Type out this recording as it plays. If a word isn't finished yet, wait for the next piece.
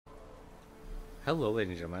Hello,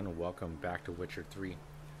 ladies and gentlemen, and welcome back to Witcher 3.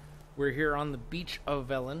 We're here on the beach of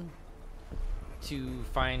Velen to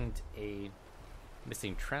find a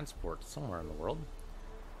missing transport somewhere in the world.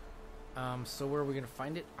 So where are we going to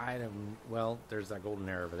find it? Well, there's that golden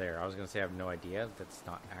arrow over there. I was going to say I have no idea. That's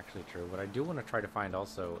not actually true. What I do want to try to find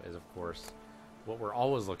also is, of course, what we're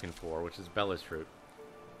always looking for, which is Bella's fruit.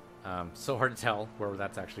 So hard to tell where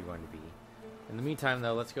that's actually going to be. In the meantime,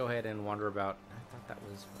 though, let's go ahead and wander about. I thought that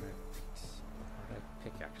was what I picked. What did I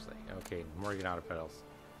pick, actually? Okay, Morgan out of pedals.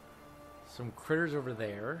 Some critters over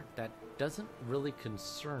there. That doesn't really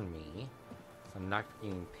concern me. I'm not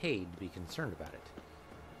getting paid to be concerned about it.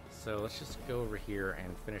 So let's just go over here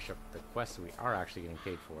and finish up the quest that we are actually getting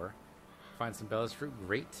paid for. Find some Bella's fruit.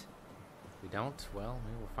 Great. If we don't, well,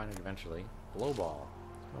 maybe we'll find it eventually. Blow ball.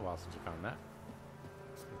 It's been a while since we found that.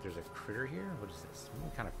 There's a critter here? What is this?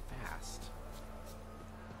 Moving kind of fast.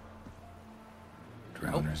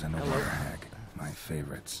 Drowners and a water hag. My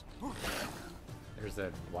favorites. There's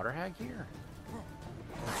a water hag here?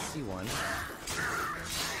 I see one.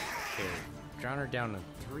 Okay. Drowner down to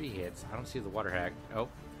 3 hits. I don't see the water hag. Oh.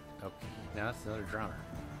 Okay. Now that's another drowner.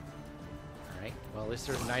 Alright. Well, at least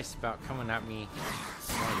they're nice about coming at me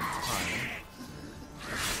one at a time.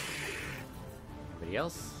 Anybody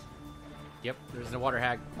else? Yep, there's no water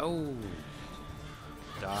hag. Oh!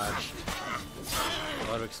 Dodge.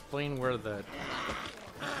 Well, to explain where the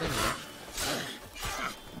thing went.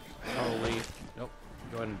 Probably. Nope.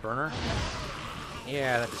 Go ahead and burn her.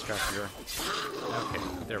 Yeah, that distracted her. Okay,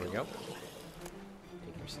 there we go.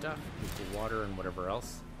 Take your stuff, get the water and whatever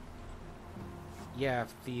else. Yeah,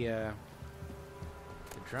 if the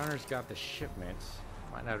drowners got the shipment,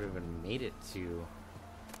 might not have even made it to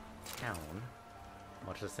town,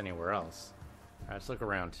 much less anywhere else. Alright, let's look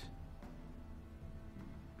around.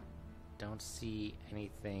 Don't see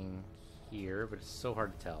anything here, but it's so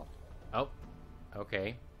hard to tell. Oh,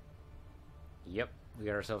 okay. Yep, we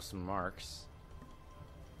got ourselves some marks.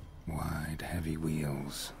 Wide, heavy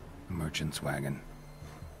wheels. A merchant's wagon.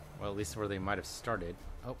 Well, at least where they might have started.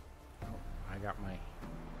 Oh, I got my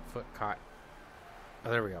foot caught.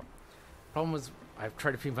 Oh, there we go. Problem was, I've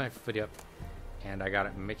tried to pick my foot up, and I got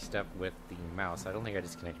it mixed up with the mouse. I don't think I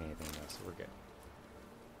disconnected anything though, so we're good.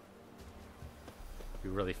 It'd be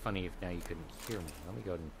really funny if now you couldn't hear me. Let me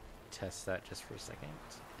go ahead and test that just for a second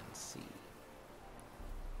and see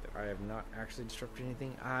that I have not actually disrupted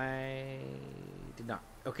anything. I did not.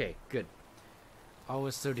 Okay, good.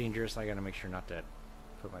 Always so dangerous. I gotta make sure not to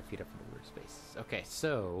put my feet up into weird spaces. Okay,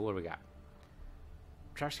 so what do we got?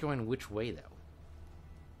 Track's going which way though?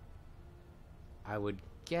 I would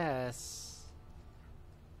guess.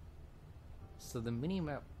 So the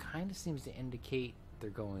mini-map kind of seems to indicate they're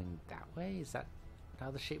going that way. Is that how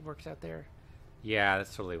the shape works out there? Yeah,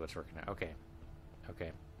 that's totally what's working out. Okay.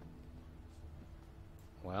 Okay.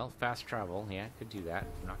 Well, fast travel. Yeah, could do that.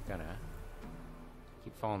 I'm not gonna.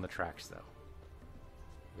 Keep following the tracks, though.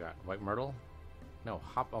 We got white myrtle? No,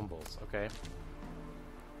 hop umbles. Okay.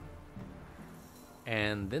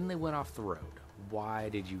 And then they went off the road. Why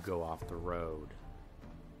did you go off the road?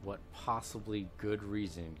 What possibly good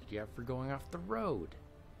reason could you have for going off the road?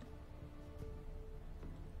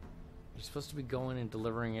 You're supposed to be going and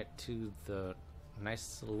delivering it to the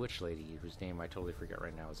nice little witch lady whose name I totally forget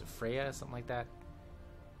right now. Is it Freya? Something like that?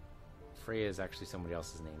 Freya is actually somebody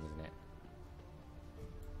else's name, isn't it?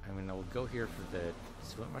 I mean, I'll go here for the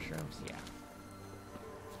sweat mushrooms? Yeah.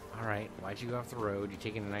 Alright, why'd you go off the road? You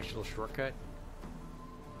taking a nice little shortcut?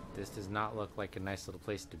 This does not look like a nice little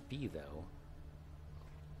place to be, though.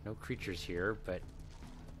 No creatures here, but...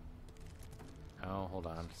 Oh, hold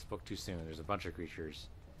on. Spoke too soon. There's a bunch of creatures.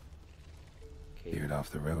 Okay. Veered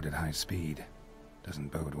off the road at high speed.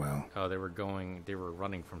 Doesn't bode well. Oh, they were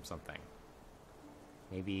running from something.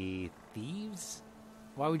 Maybe thieves?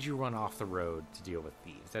 Why would you run off the road to deal with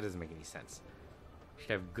thieves? That doesn't make any sense. Should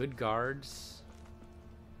have good guards.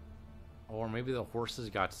 Or maybe the horses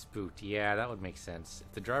got spooked. Yeah, that would make sense.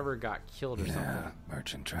 If the driver got killed or something.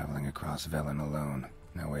 Merchant traveling across Velen alone.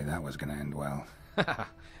 No way that was gonna end well.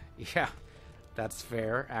 Yeah, that's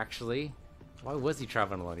fair, actually. Why was he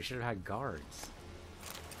traveling alone? He should have had guards.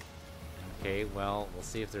 Okay, well, we'll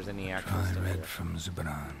see if there's any actual Try stuff red here. from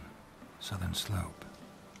Zubran. Southern slope.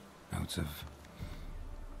 Notes of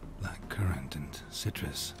black currant and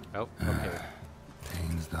citrus. Oh, okay.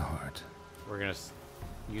 Pains the heart. We're gonna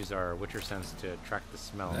use our Witcher sense to track the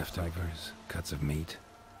smell. Leftovers, cuts of meat.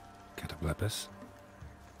 Cataplepis.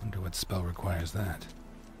 Wonder what spell requires that.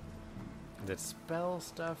 Is it spell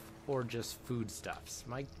stuff or just foodstuffs?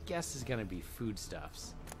 My guess is gonna be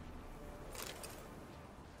foodstuffs.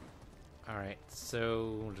 Alright,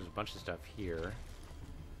 so there's a bunch of stuff here.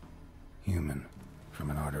 Human semen from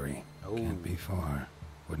an artery. Oh. Can't be far.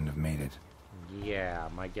 Wouldn't have made it. Yeah,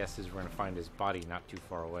 my guess is we're going to find his body not too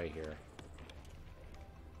far away here.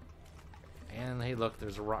 And hey, look,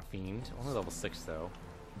 there's a rot fiend. Only level 6, though.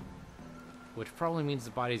 Which probably means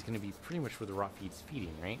the body's going to be pretty much where the rot fiend's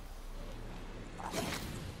feeding, right?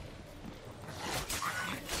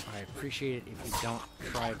 I appreciate it if you don't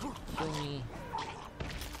try to kill me.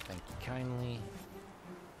 Thank you kindly.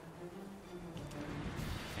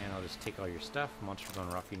 And I'll just take all your stuff. Monster bone,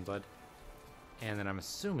 rot fiend blood. And then I'm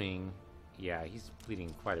assuming... Yeah, he's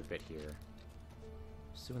bleeding quite a bit here.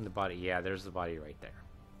 Assuming the body... Yeah, there's the body right there.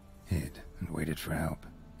 Hid and waited for help.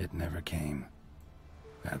 It never came.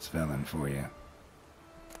 That's Velen for you.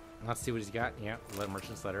 Let's see what he's got. Yeah,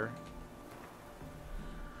 merchant's letter.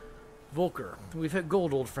 Volker, we've hit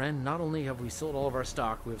gold, old friend. Not only have we sold all of our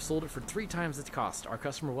stock, we have sold it for 3 times its cost. Our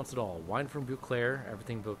customer wants it all. Wine from Beauclair,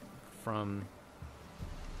 everything from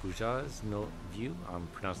Bouja's View, I'm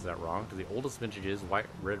pronouncing that wrong, to the oldest vintages, white,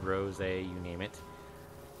 red rosé, you name it.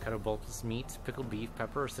 Cut of bulbous meat, pickled beef,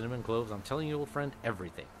 pepper, cinnamon, cloves. I'm telling you, old friend,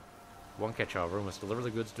 everything. One catch, however, we must deliver the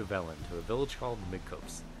goods to Velen, to a village called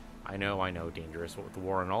Midcopes. I know, dangerous, what with the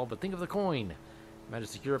war and all, but think of the coin! Imagine a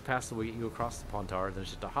secure pass that will get you across the Pontar, then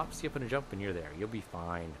it's just a hop, skip, and a jump, and you're there. You'll be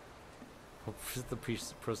fine. Hope the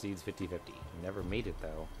proceeds 50-50. Never made it,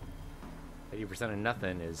 though. 80% of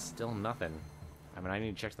nothing is still nothing. I mean, I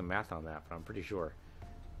need to check the math on that, but I'm pretty sure.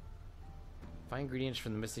 Find ingredients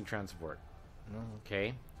from the missing transport.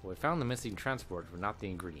 Okay. Well, we found the missing transport, but not the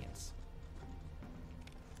ingredients.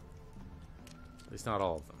 At least not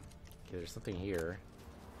all of them. Okay, there's something here.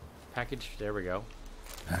 Package, there we go.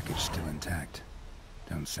 Package still intact.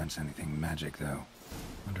 Don't sense anything magic, though.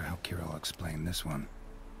 Wonder how Kiera will explain this one.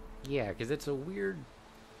 Yeah, because it's a weird...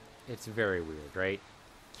 It's very weird, right?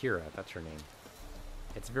 Kiera, that's her name.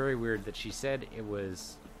 It's very weird that she said it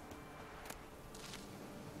was...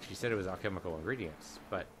 She said it was alchemical ingredients,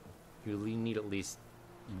 but you need at least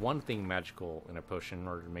one thing magical in a potion in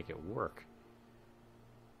order to make it work.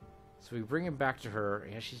 So we bring it back to her.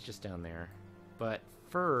 Yeah, she's just down there. But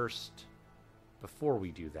first, before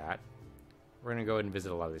we do that, we're going to go ahead and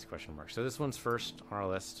visit a lot of these question marks. So this one's first on our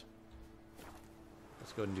list.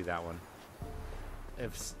 Let's go ahead and do that one.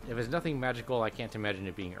 If it's nothing magical, I can't imagine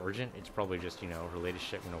it being urgent. It's probably just, you know, her latest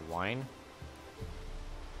shipment of wine.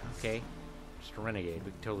 Okay. Just a renegade.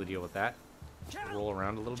 We can totally deal with that. Roll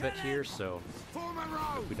around a little bit here, so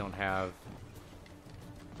if we don't have...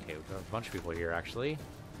 Okay, we've got a bunch of people here, actually.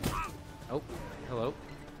 Oh, hello.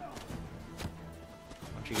 Why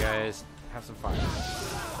don't you guys have some fun?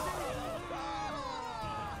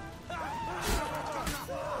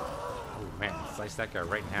 Oh man, slice that guy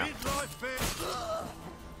right in half.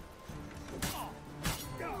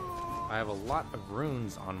 I have a lot of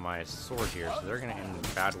runes on my sword here, so they're going to end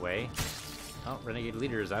in a bad way. Oh, Renegade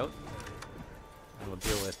Leader is out. And we'll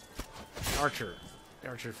deal with Archer.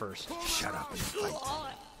 Archer first. Shut up and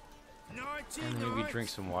fight. And then maybe drink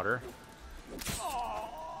some water.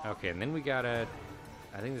 Okay, and then we gotta...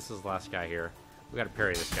 I think this is the last guy here. We gotta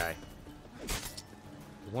parry this guy.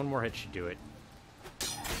 One more hit should do it.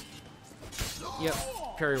 Yep,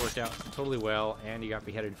 parry worked out totally well, and he got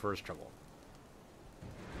beheaded for his trouble.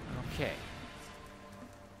 Okay.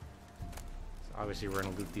 So obviously we're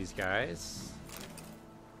gonna loot these guys.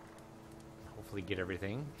 Hopefully get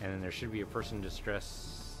everything. And then there should be a person in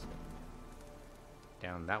distress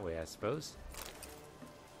down that way, I suppose.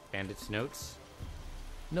 Bandits' notes.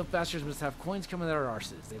 No bastards must have coins coming out of our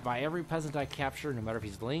arses. They buy every peasant I capture, no matter if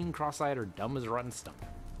he's lame, cross-eyed, or dumb as a rotten stump.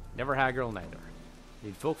 Never haggle neither.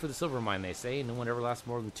 Need folk for the silver mine, they say. No one ever lasts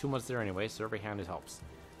more than 2 months there anyway, so every hand it helps.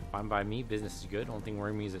 Fine by me, business is good. Only thing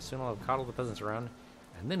worrying me is that soon I'll have coddled the peasants around,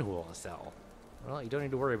 and then who will I sell? Well, you don't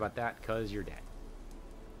need to worry about that, cause you're dead.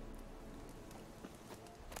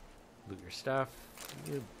 Loot your stuff.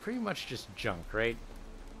 You're pretty much just junk, right?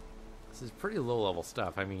 This is pretty low-level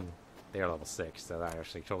stuff. I mean, they are level 6, so that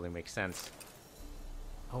actually totally makes sense.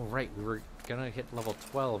 Oh, right, we were gonna hit level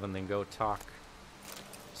 12 and then go talk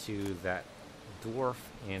to that dwarf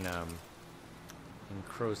in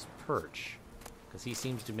Crow's Perch, because he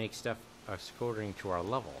seems to make stuff according to our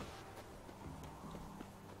level.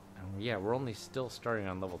 And yeah, we're only still starting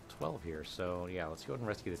on level 12 here, so yeah, let's go ahead and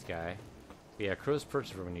rescue this guy. But yeah, Crow's Perch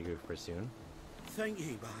is where we're gonna go pretty soon. Thank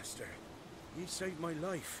ye, master. You saved my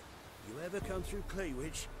life. You ever come through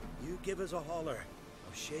Claywich, you give us a holler.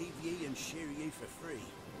 I'll shave ye and shear ye for free.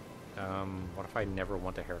 What if I never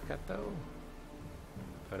want a haircut, though?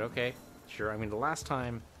 But okay, sure. I mean, the last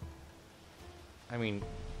time... I mean,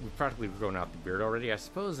 we've practically grown out the beard already. I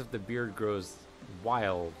suppose if the beard grows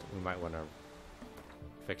wild, we might want to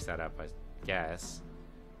fix that up, I guess.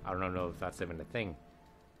 I don't know if that's even a thing.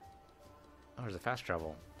 Oh, there's a fast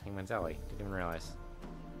travel. Hangman's Alley. Didn't even realize.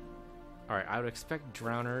 Alright, I would expect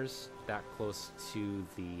drowners that close to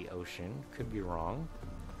the ocean. Could be wrong.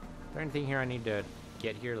 Is there anything here I need to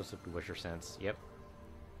get here? Let's look at Wisher Sense. Yep.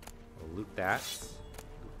 We'll loot that.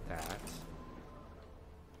 Loot that.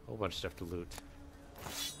 Whole bunch of stuff to loot.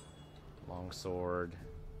 Longsword.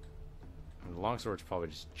 And the longsword's probably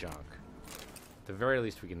just junk. At the very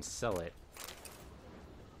least, we can sell it.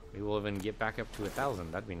 Maybe we'll even get back up to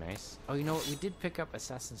 1,000. That'd be nice. Oh, you know what? We did pick up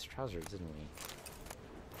Assassin's Trousers, didn't we?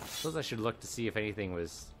 I suppose I should look to see if anything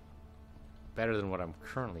was better than what I'm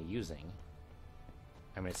currently using.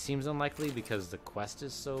 I mean, it seems unlikely because the quest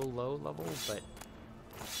is so low level, but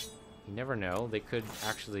you never know. They could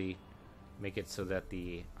actually make it so that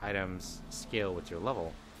the items scale with your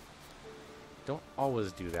level. Don't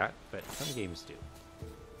always do that, but some games do.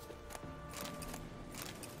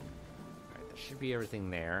 Alright, that should be everything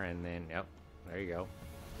there, and then, yep, there you go.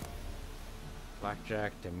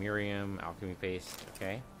 Blackjack, Demirium, Alchemy Paste,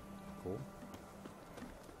 okay, cool.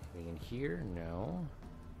 Anything in here? No.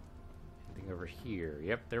 Anything over here?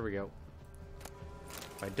 Yep, there we go.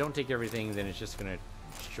 If I don't take everything, then it's just gonna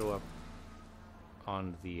show up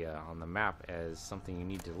on the map as something you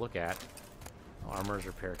need to look at. Oh, armor's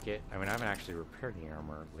repair kit. I mean, I haven't actually repaired any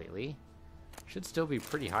armor lately. Should still be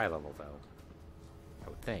pretty high level, though. I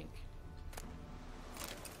would think.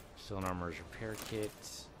 Still an armor's repair kit.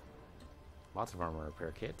 Lots of armor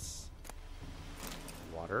repair kits.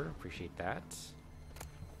 Water, appreciate that.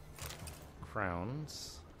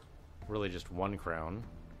 Crowns. Really just one crown.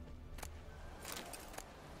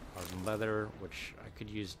 Hardened leather, which I could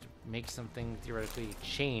use to make something, theoretically.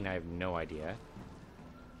 Chain, I have no idea.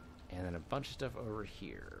 And then a bunch of stuff over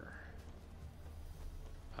here.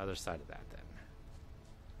 Other side of that, then.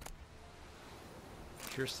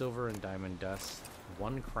 Pure silver and diamond dust.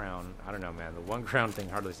 One crown. I don't know, man. The one crown thing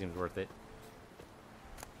hardly seems worth it.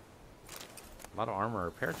 A lot of armor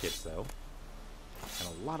repair kits, though. And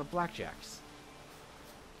a lot of blackjacks.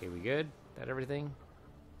 Okay, we good? That everything?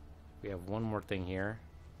 We have one more thing here.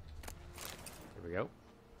 There we go.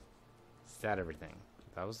 Is that everything?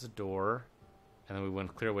 That was the door. And then we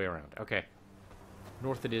went clear way around. Okay.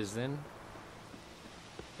 North it is, then.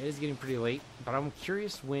 It is getting pretty late. But I'm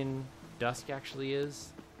curious when dusk actually is.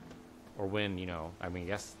 Or when, you know, I mean, I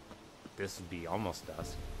guess this would be almost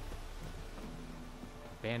dusk.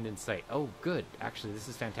 Band in sight. Oh, good. Actually, this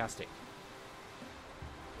is fantastic.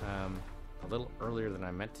 A little earlier than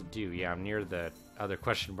I meant to do. Yeah, I'm near the other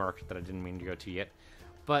question mark that I didn't mean to go to yet.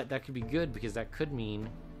 But that could be good, because that could mean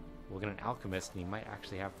we'll get an alchemist, and he might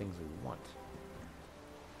actually have things we want.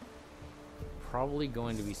 Probably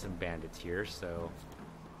going to be some bandits here, so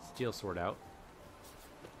steel sword out.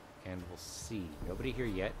 And we'll see. Nobody here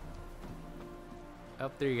yet. Oh,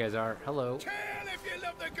 there you guys are. Hello. Kill if you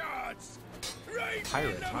love the gods! Right,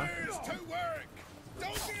 Pirate, huh? to work!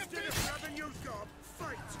 Don't be a bit having you job!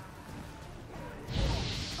 Fight!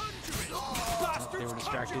 Oh, they were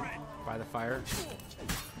distracted by the fire.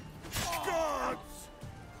 Gods!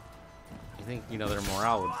 You think, you know, their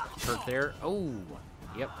morale would hurt there? Oh,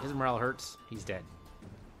 yep, his morale hurts. He's dead.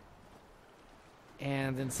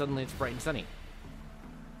 And then suddenly it's bright and sunny.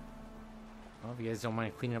 Well, if you guys don't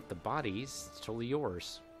mind cleaning up the bodies, it's totally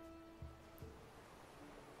yours.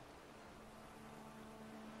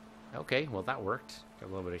 Okay, well that worked. Got a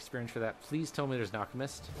little bit of experience for that. Please tell me there's an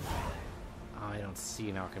alchemist. Oh, I don't see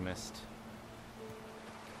an alchemist.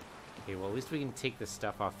 Okay, well at least we can take the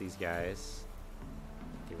stuff off these guys.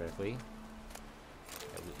 Theoretically.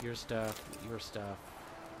 Yeah, loot your stuff, loot your stuff.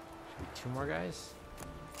 Should be 2 more guys?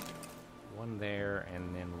 One there,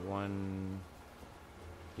 and then one...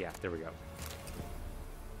 Yeah, there we go.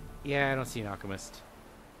 Yeah, I don't see an alchemist.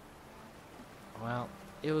 Well,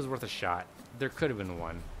 it was worth a shot. There could have been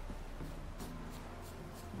one.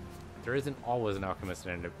 There isn't always an alchemist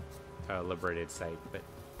in a liberated site, but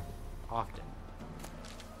often.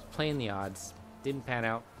 Just playing the odds. Didn't pan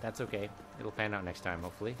out. That's okay. It'll pan out next time,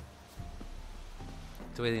 hopefully.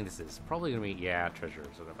 So what do you think this is? Probably going to be... Yeah, treasure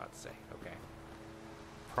is what I'm about to say. Okay.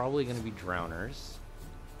 Probably going to be drowners.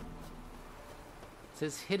 It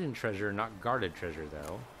says hidden treasure, not guarded treasure,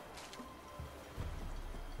 though.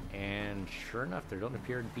 And sure enough, there don't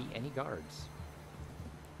appear to be any guards.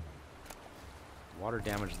 Water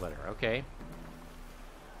damage letter. Okay.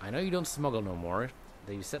 I know you don't smuggle no more.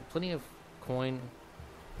 That you set plenty of coin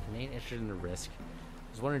and ain't interested in the risk.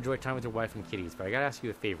 Just want to enjoy time with your wife and kitties, but I gotta ask you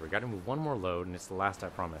a favor. Gotta move one more load, and it's the last, I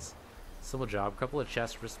promise. Simple job, couple of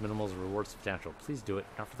chests, risk minimals, reward substantial. Please do it,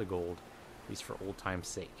 not for the gold, at least for old time's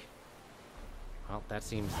sake. Well, that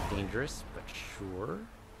seems dangerous, but sure.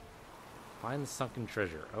 Find the sunken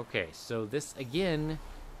treasure. Okay, so this again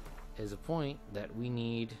is a point that we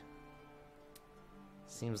need.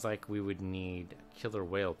 Seems like we would need a killer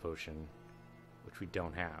whale potion, which we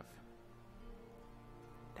don't have.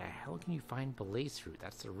 The hell can you find blaze fruit?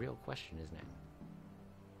 That's the real question, isn't it?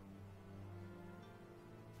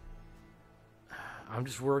 I'm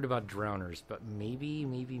just worried about drowners, but maybe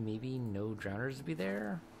no drowners would be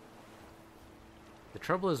there. The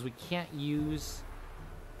trouble is we can't use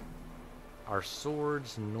our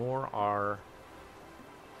swords nor our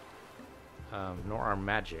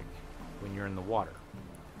magic when you're in the water.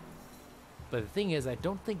 But the thing is, I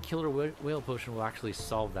don't think killer whale potion will actually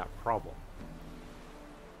solve that problem.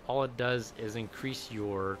 All it does is increase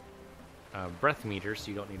your breath meter,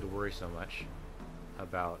 so you don't need to worry so much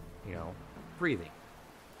about, breathing.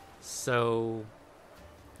 So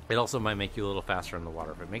it also might make you a little faster in the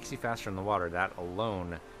water. If it makes you faster in the water, that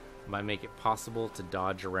alone might make it possible to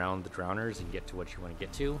dodge around the drowners and get to what you want to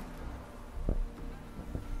get to.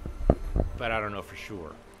 But I don't know for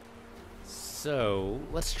sure. So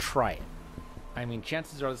let's try it. I mean,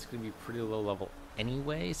 chances are this is going to be pretty low level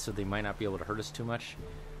anyway, so they might not be able to hurt us too much.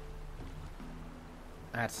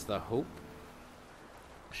 That's the hope.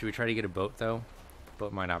 Should we try to get a boat, though?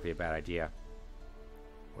 Boat might not be a bad idea.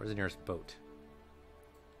 Where's the nearest boat?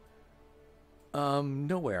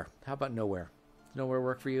 Nowhere. How about nowhere? Does nowhere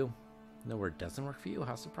work for you? Nowhere doesn't work for you?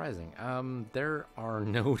 How surprising. There are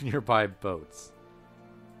no nearby boats.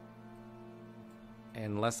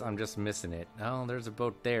 Unless I'm just missing it. Oh, there's a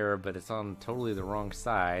boat there, but it's on totally the wrong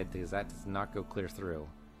side, because that does not go clear through.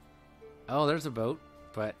 Oh, there's a boat,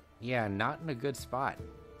 but yeah, not in a good spot.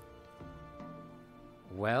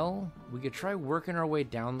 Well, we could try working our way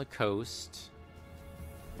down the coast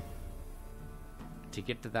to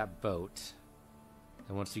get to that boat.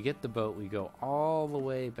 And once we get the boat, we go all the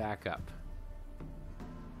way back up.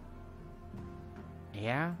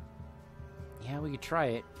 Yeah, we could try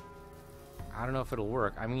it. I don't know if it'll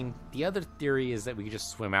work. I mean, the other theory is that we could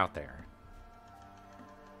just swim out there.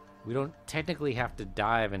 We don't technically have to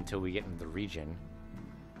dive until we get into the region.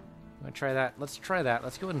 I'm gonna try that. Let's try that.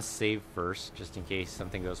 Let's go ahead and save first, just in case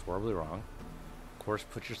something goes horribly wrong. Of course,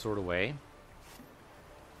 put your sword away.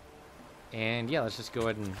 And yeah, let's just go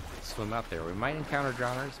ahead and swim out there. We might encounter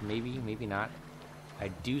drowners, maybe, maybe not. I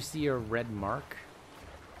do see a red mark.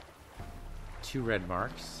 2 red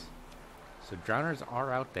marks. So drowners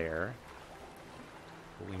are out there.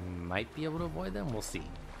 But we might be able to avoid them. We'll see.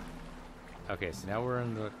 Okay, so now we're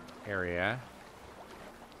in the area.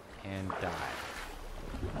 And dive.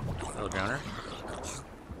 Hello, drowner.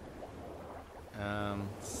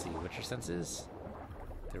 Let's see what your sense is.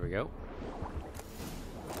 There we go.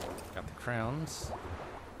 Got the crowns.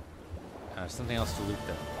 Something else to loot,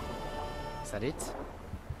 though. Is that it?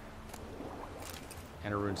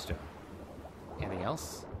 And a runestone. Anything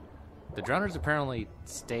else? The drowners apparently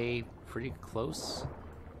stay pretty close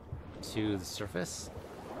to the surface.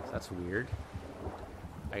 So that's weird.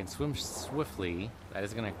 I can swim swiftly. That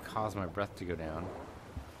is going to cause my breath to go down.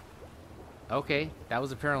 Okay, that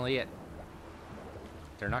was apparently it.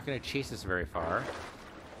 They're not going to chase us very far.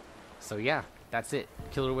 So yeah, that's it.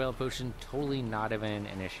 Killer whale potion, totally not even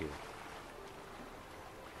an issue.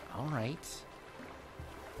 Alright.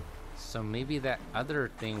 So maybe that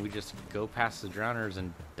other thing, we just go past the drowners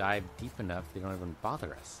and dive deep enough they don't even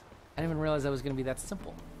bother us. I didn't even realize that was going to be that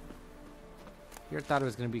simple. Here I thought it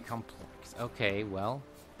was going to be complex. Okay, well,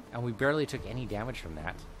 and we barely took any damage from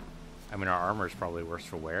that. I mean, our armor is probably worse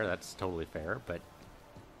for wear. That's totally fair, but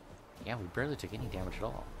yeah, we barely took any damage at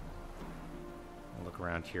all. I'll look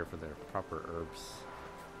around here for the proper herbs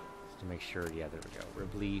just to make sure. Yeah, there we go.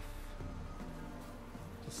 Rib leaf.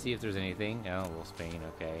 Just see if there's anything. Oh, little Spain.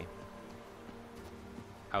 Okay.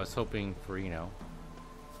 I was hoping for,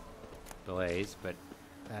 delays, but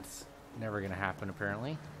that's never going to happen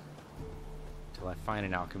apparently. Until I find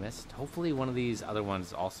an alchemist. Hopefully one of these other ones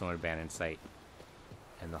is also an abandoned site.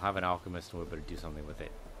 And they'll have an alchemist and we'll be able to do something with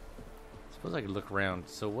it. Suppose I could look around.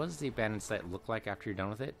 So what does the abandoned site look like after you're done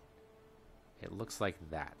with it? It looks like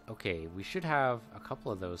that. Okay, we should have a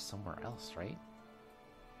couple of those somewhere else, right?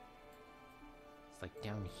 It's like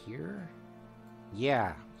down here?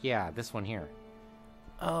 Yeah, this one here.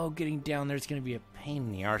 Oh, getting down there's going to be a pain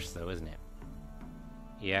in the arse, though, isn't it?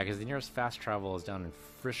 Yeah, because the nearest fast travel is down in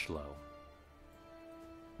Frischlow.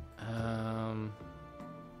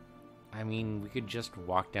 I mean, we could just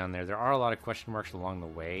walk down there. There are a lot of question marks along the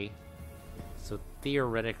way. So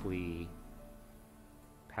theoretically,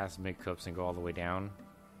 past mid-copse and go all the way down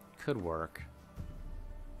could work.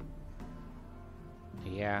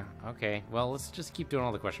 Yeah, okay. Well, let's just keep doing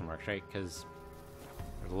all the question marks, right? Because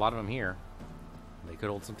there's a lot of them here. They could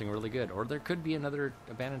hold something really good. Or there could be another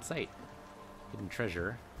abandoned site. Hidden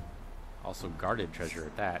treasure. Also guarded treasure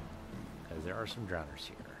at that. Because there are some drowners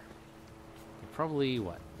here. They're probably,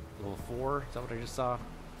 what? Level 4? Is that what I just saw?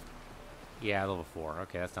 Yeah, level 4.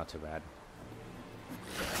 Okay, that's not too bad.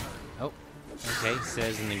 Oh. Okay,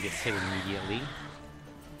 says and then gets hit immediately.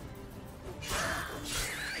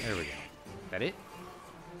 There we go. That it?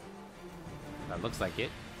 That looks like it.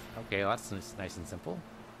 Okay, well, that's nice and simple.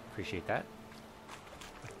 Appreciate that.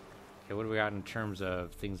 Okay, what do we got in terms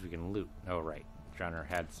of things we can loot? Oh, right. Drowner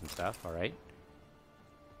had some stuff, alright.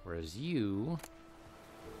 Whereas you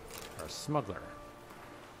are a smuggler.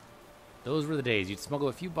 Those were the days. You'd smuggle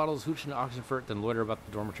a few bottles, hooch into Oxenfurt, then loiter about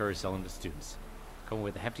the dormitory selling to students. Coming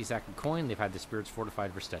with a hefty sack of coin, they've had their spirits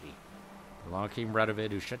fortified for study. Along came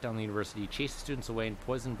Radovid, who shut down the university, chased the students away, and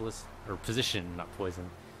positioned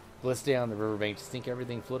Ballista on the riverbank to sink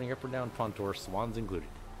everything floating up or down Pontor, swans included.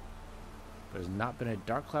 There's not been a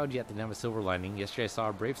dark cloud yet that didn't have a silver lining. Yesterday I saw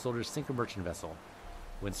a brave soldier sink a merchant vessel.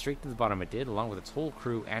 Went straight to the bottom it did, along with its whole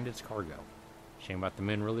crew and its cargo. Shame about the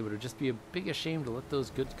men, really, but it would just be a big shame to let those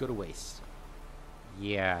goods go to waste.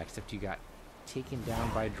 Yeah, except you got taken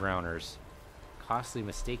down by drowners. Costly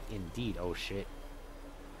mistake indeed. Oh shit.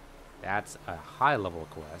 That's a high level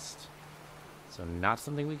quest. So not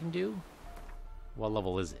something we can do? What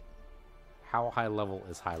level is it? How high level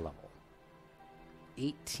is high level?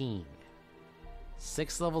 18.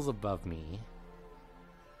 6 levels above me.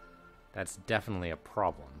 That's definitely a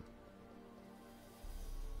problem.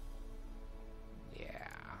 Yeah.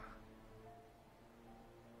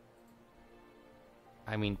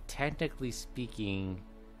 I mean, technically speaking,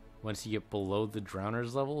 once you get below the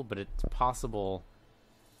drowners level, but it's possible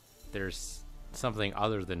there's something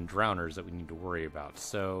other than drowners that we need to worry about.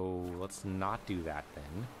 So let's not do that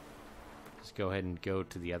then. Just go ahead and go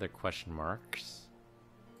to the other question marks,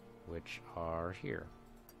 which are here.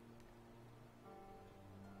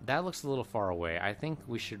 That looks a little far away. I think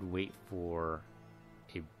we should wait for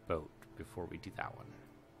a boat before we do that one.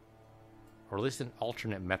 Or at least an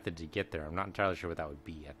alternate method to get there. I'm not entirely sure what that would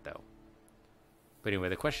be yet, though. But anyway,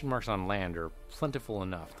 the question marks on land are plentiful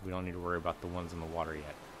enough that we don't need to worry about the ones in the water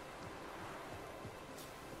yet.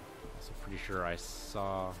 Also pretty sure I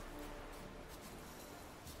saw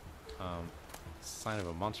sign of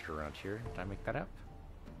a monster around here. Did I make that up?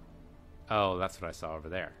 Oh, that's what I saw over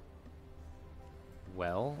there.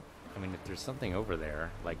 Well, I mean, if there's something over there,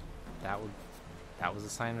 like that was a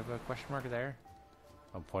sign of a question mark there.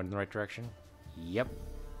 I'm pointing in the right direction. Yep.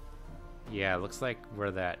 Yeah, it looks like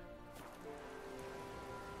where that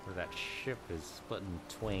ship is split in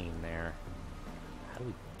twain there. How do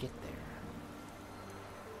we get there?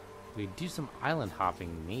 We do some island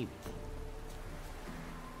hopping, maybe.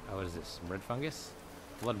 Oh, what is this? Some red fungus?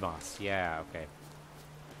 Blood moss. Yeah, okay.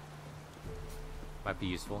 Might be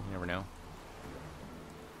useful. You never know.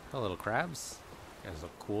 Oh, little crabs. You guys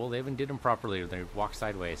look cool. They even did them properly. They walk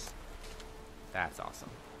sideways. That's awesome.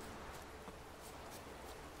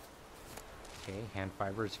 Okay, hand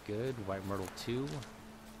fiber is good. White myrtle 2.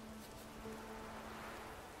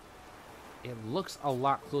 It looks a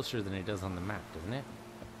lot closer than it does on the map, doesn't it?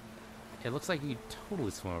 It looks like you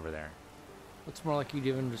totally swim over there. Looks more like you'd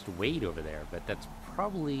even just wade over there, but that's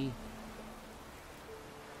probably...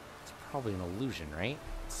 It's probably an illusion, right?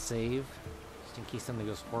 Save. Just in case something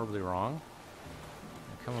goes horribly wrong.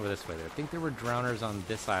 Now come over this way there. I think there were drowners on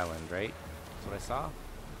this island, right? That's what I saw?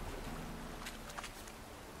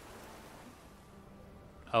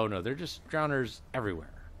 Oh no, they're just drowners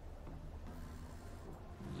everywhere.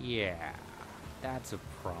 Yeah, that's a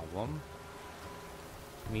problem.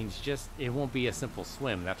 It means just, it won't be a simple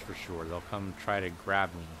swim, that's for sure. They'll come try to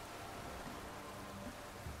grab me.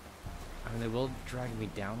 I mean, they will drag me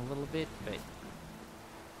down a little bit, but...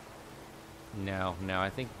 No, I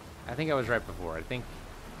think I was right before. I think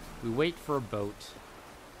we wait for a boat.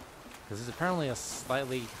 Because it's apparently a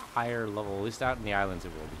slightly higher level, at least out in the islands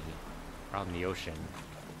it will be. Or out in the ocean.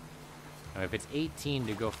 Now, if it's 18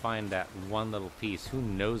 to go find that one little piece, who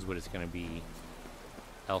knows what it's going to be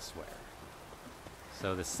elsewhere.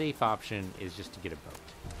 So the safe option is just to get a boat.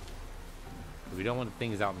 But we don't want the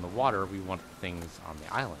things out in the water, we want the things on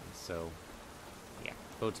the island. So, yeah,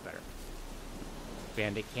 boat's better.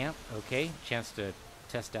 Bandit camp, okay. Chance to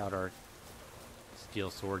test out our steel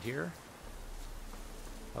sword here.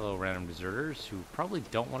 Hello, random deserters who probably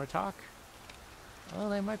don't want to talk. Well,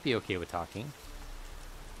 they might be okay with talking.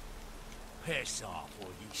 Piss off, or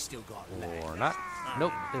you still got Or not.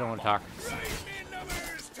 Nope, they don't want to talk.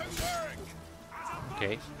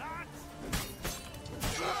 Okay.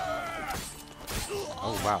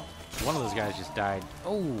 Oh, wow. One of those guys just died.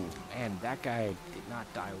 Oh, and that guy did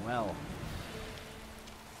not die well.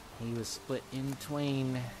 He was split in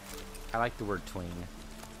twain. I like the word twain.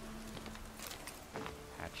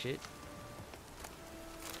 Hatchet.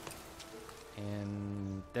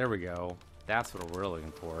 And there we go. That's what we're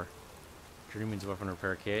looking for. Journeyman's Weapon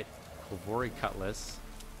Repair Kit. Kovori Cutlass.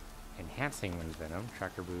 Enhanced Hangman's Venom.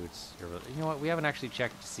 Tracker Boots. You know what? We haven't actually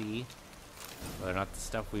checked to see whether or not the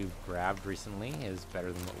stuff we've grabbed recently is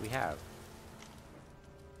better than what we have.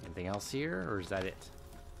 Anything else here, or is that it?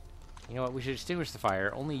 You know what? We should extinguish the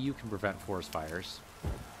fire. Only you can prevent forest fires.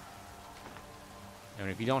 And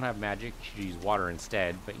if you don't have magic, you should use water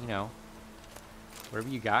instead. But, you know, whatever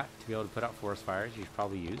you got to be able to put out forest fires, you should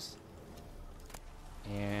probably use.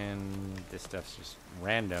 And this stuff's just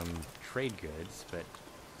random trade goods, but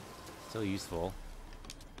still useful.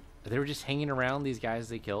 They were just hanging around, these guys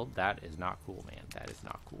they killed. That is not cool, man. That is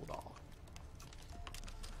not cool at all.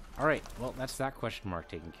 Alright, well, that's that question mark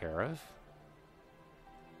taken care of.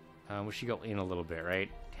 We should go in a little bit, right?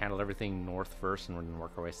 Handle everything north first and then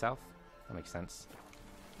work our way south. That makes sense.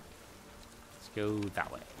 Let's go that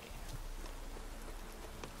way.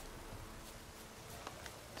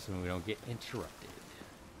 So we don't get interrupted.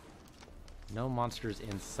 No monsters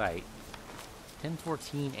in sight.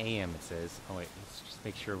 10:14 a.m. it says. Oh wait, let's just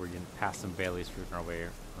make sure we didn't pass some Bailey's fruit on our way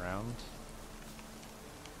around.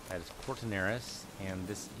 That is Cortinaris, and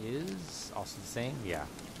this is also the same? Yeah.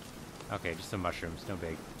 Okay, just some mushrooms, no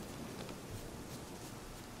big.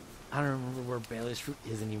 I don't remember where Bailey's fruit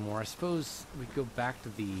is anymore. I suppose we go back to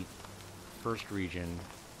the first region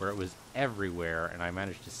where it was everywhere, and I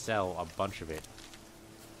managed to sell a bunch of it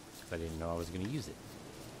because I didn't know I was going to use it.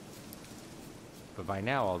 But by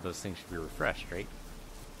now, all those things should be refreshed, right?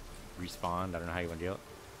 Respawned. I don't know how you want to do it.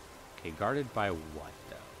 Okay, guarded by what,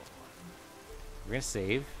 though? We're going to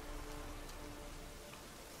save.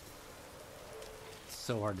 It's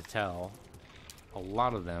so hard to tell. A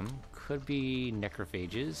lot of them could be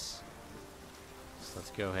necrophages. So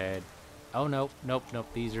let's go ahead. Oh, nope, nope, nope.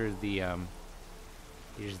 These are the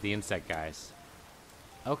insect guys.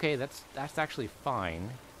 Okay, that's actually fine.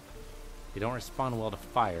 They don't respond well to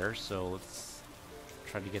fire, so let's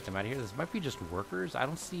try to get them out of here. This might be just workers. I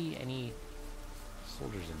don't see any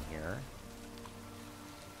soldiers in here.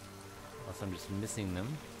 Unless I'm just missing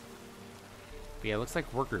them. But yeah, it looks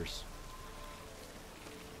like workers.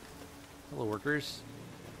 Hello, workers.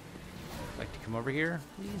 Like to come over here,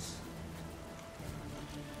 please?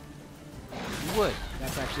 You would.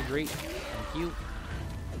 That's actually great. Thank you.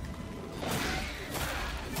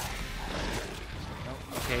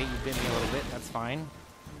 Oh, okay, you bit me a little bit. That's fine.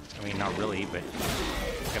 I mean, not really, but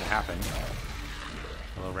it's gonna happen.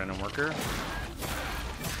 Hello, random worker.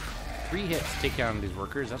 3 hits take down these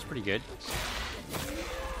workers. That's pretty good.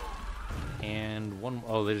 And one...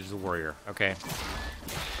 Oh, there's a warrior. Okay.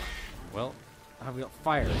 Well, we got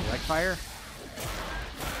fire. You like fire?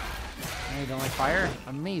 No, you don't like fire?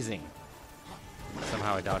 Amazing.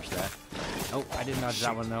 Somehow I dodged that. Oh, I didn't dodge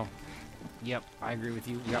that one, though. Yep, I agree with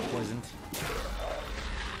you. You got poisoned.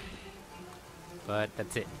 But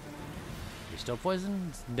that's it. You're still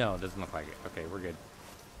poisoned? No, it doesn't look like it. Okay, we're good.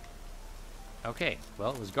 Okay,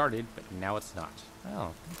 well, it was guarded, but now it's not.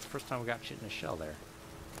 Oh, that's the first time we got shit in a shell there.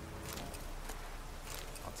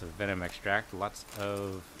 Lots of venom extract, lots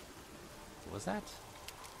of... What was that?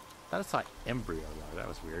 I thought I saw embryo, though. That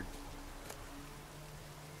was weird.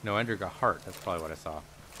 No, Endriga heart. That's probably what I saw.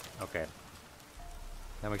 Okay.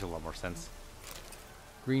 That makes a lot more sense.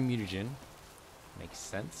 Green mutagen. Makes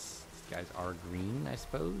sense. These guys are green, I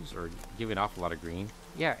suppose, or giving off a lot of green.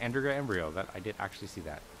 Yeah, Endriga embryo. That I did actually see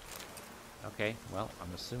that. Okay, well, I'm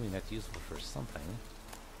assuming that's useful for something.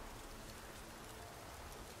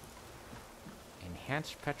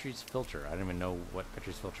 Enhanced Petrie's filter. I don't even know what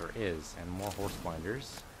Petrie's filter is. And more horse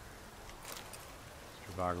blinders.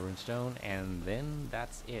 Strabog runestone, and then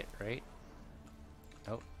that's it, right?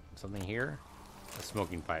 Oh, something here. A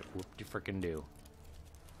smoking pipe. Whoop-de-frickin' do.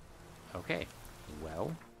 Okay,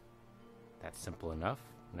 well, that's simple enough.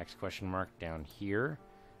 Next question mark down here.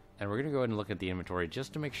 And we're going to go ahead and look at the inventory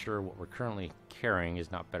just to make sure what we're currently carrying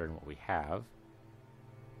is not better than what we have.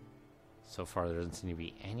 So far, there doesn't seem to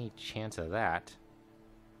be any chance of that.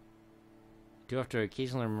 Do have to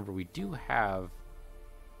occasionally remember we do have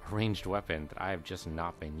a ranged weapon that I have just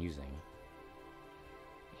not been using.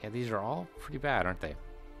 Yeah, these are all pretty bad, aren't they?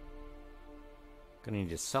 Gonna need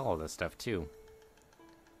to sell all this stuff too.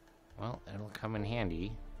 Well, it'll come in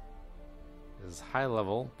handy. This is high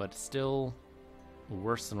level, but still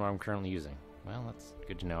worse than what I'm currently using. Well, that's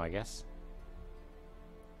good to know, I guess.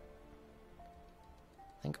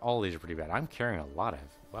 I think all these are pretty bad. I'm carrying a lot of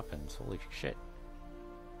weapons. Holy shit.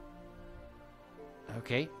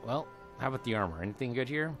 Okay, well, how about the armor? Anything good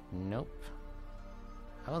here? Nope.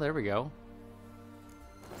 Oh, there we go.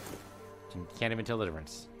 Can't even tell the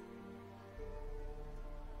difference.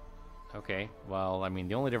 Okay, well, I mean,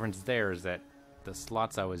 the only difference there is that the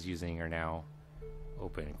slots I was using are now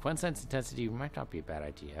open. Quen sense intensity might not be a bad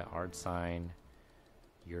idea. Ard sign,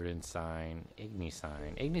 Uridan sign, Igni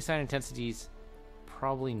sign. Igni sign intensity's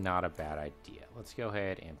probably not a bad idea. Let's go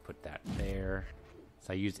ahead and put that there.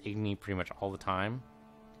 So I use Igni pretty much all the time.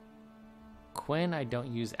 Quen I don't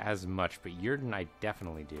use as much, but Uridan I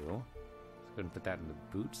definitely do. Let's go ahead and put that in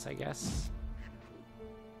the boots, I guess.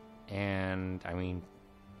 And, I mean,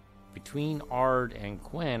 between Ard and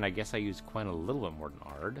Quen, I guess I use Quen a little bit more than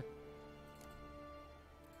Ard.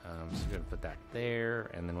 So we're going to put that there.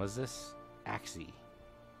 And then what's this? Axii.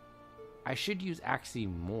 I should use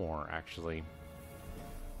Axii more, actually.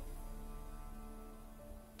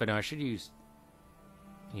 But no, I should use...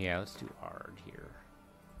 Yeah, let's do Ard here.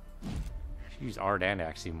 I should use Ard and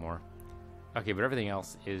Axii more. Okay, but everything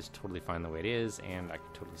else is totally fine the way it is, and I can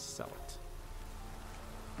totally sell it.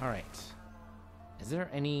 Alright. Is there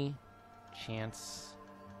any chance...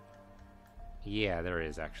 Yeah, there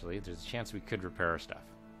is, actually. There's a chance we could repair our stuff.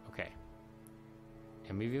 Okay.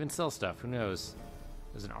 And maybe even sell stuff. Who knows?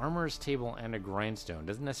 There's an armorer's table and a grindstone.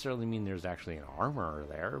 Doesn't necessarily mean there's actually an armorer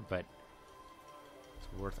there, but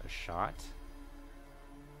it's worth a shot.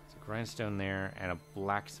 There's a grindstone there and a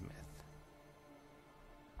blacksmith.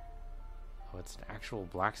 Oh, it's an actual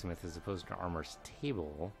blacksmith as opposed to an armorer's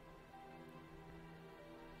table.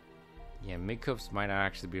 Yeah, Midcopes might not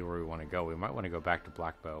actually be where we want to go. We might want to go back to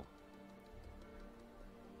Blackbow.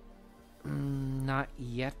 Not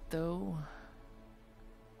yet, though.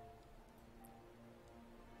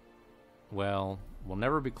 Well, we'll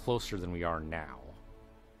never be closer than we are now.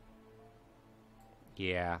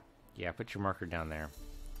 Yeah, put your marker down there.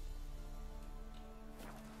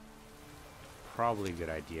 Probably a good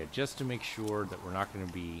idea, just to make sure that we're not going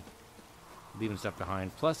to be leaving stuff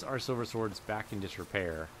behind. Plus, our silver sword's back in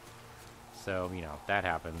disrepair. So, you know, if that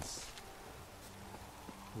happens,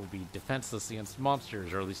 we'll be defenseless against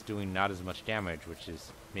monsters, or at least doing not as much damage, which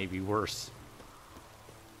is maybe worse.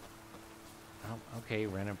 Oh, okay,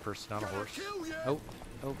 random person on a horse. Oh,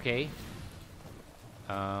 okay.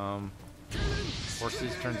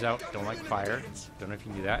 Horses, turns out, don't like fire. Don't know if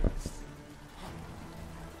you knew that.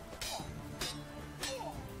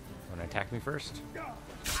 Want to attack me first?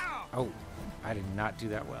 Oh, I did not do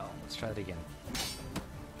that well. Let's try that again.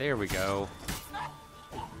 There we go.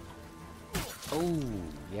 Oh,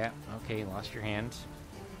 yeah, okay, lost your hand.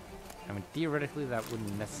 I mean, theoretically, that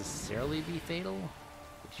wouldn't necessarily be fatal,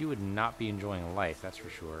 but you would not be enjoying life, that's for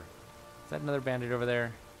sure. Is that another bandit over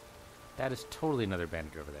there? That is totally another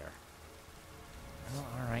bandit over there. Well,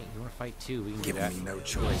 alright, you want to fight too, we can get that. No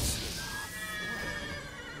choice.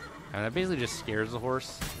 And that basically just scares the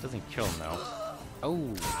horse. Doesn't kill him, though.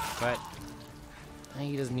 Oh, but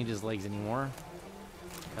he doesn't need his legs anymore,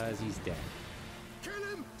 because he's dead.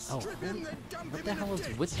 Oh, what the hell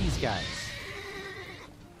is with these guys?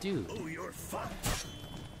 Dude.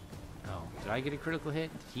 Oh, did I get a critical hit?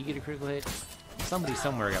 Did he get a critical hit? Somebody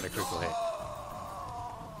somewhere got a critical hit.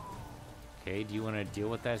 Okay, do you want to deal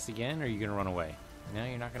with this again, or are you going to run away? No,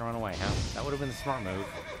 you're not going to run away, huh? That would have been the smart move.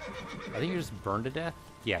 I think you just burned to death?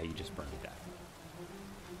 Yeah, you just burned to death.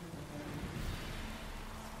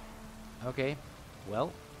 Okay,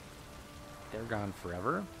 well, they're gone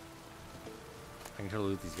forever. I can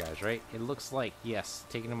totally loot these guys, right? It looks like, yes,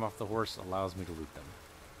 taking them off the horse allows me to loot them.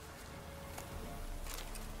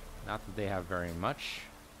 Not that they have very much.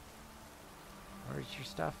 Where's your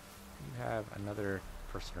stuff? You have another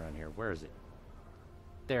person around here. Where is it?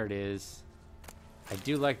 There it is. I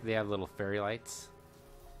do like that they have little fairy lights.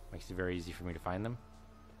 Makes it very easy for me to find them.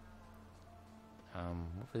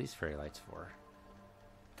 What were these fairy lights for?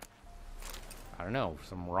 I don't know.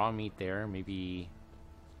 Some raw meat there. Maybe...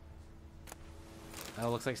 Oh,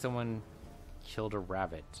 looks like someone killed a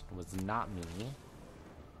rabbit. It was not me.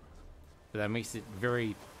 But that makes it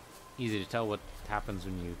very easy to tell what happens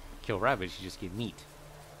when you kill rabbits. You just get meat.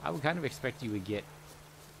 I would kind of expect you would get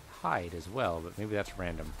hide as well, but maybe that's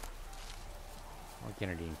random. More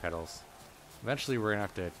Grenadine petals. Eventually we're going to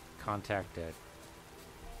have to contact an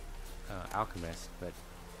alchemist, but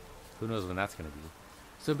who knows when that's going to be.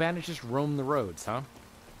 So bandits just roam the roads, huh?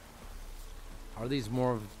 Are these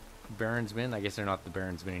more of Baron's men? I guess they're not the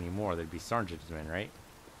Baron's men anymore. They'd be Sergeant's men, right?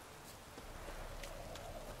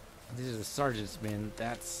 These are the Sergeant's men.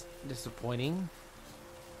 That's disappointing.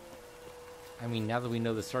 I mean, now that we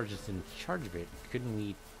know the Sergeant's in charge of it, couldn't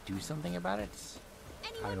we do something about it?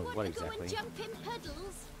 I don't know what exactly. Jump in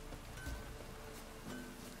puddles?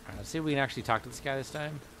 Alright, let's see if we can actually talk to this guy this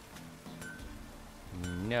time.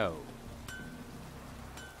 No.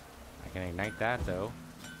 I can ignite that, though.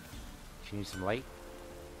 She needs some light.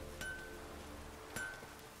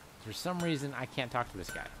 For some reason, I can't talk to this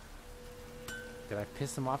guy. Did I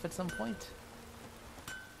piss him off at some point?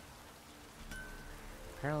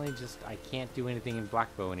 Apparently just I can't do anything in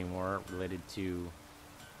Blackbow anymore related to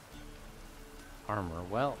armor.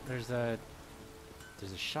 Well, there's a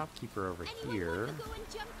shopkeeper over here.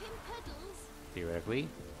 Theoretically.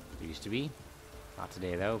 There used to be. Not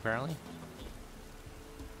today though, apparently.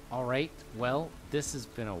 Alright, well, this has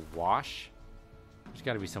been a wash. There's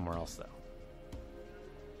gotta be somewhere else though.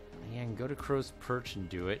 Yeah, I can go to Crow's Perch and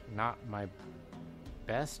do it. Not my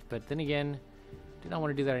best, but then again, did not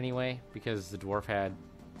want to do that anyway because the dwarf had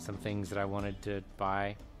some things that I wanted to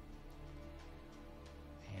buy.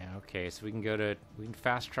 Yeah, okay, so we can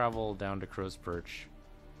fast travel down to Crow's Perch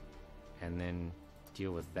and then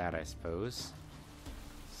deal with that, I suppose.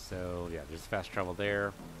 So yeah, there's fast travel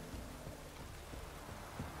there.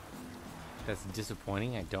 That's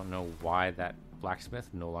disappointing. I don't know why that blacksmith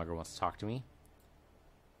no longer wants to talk to me.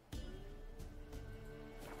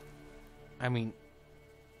 I mean,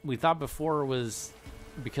 we thought before it was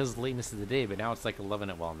because of the lateness of the day, but now it's like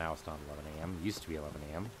 11 well, now it's not 11 a.m. It used to be 11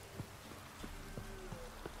 a.m.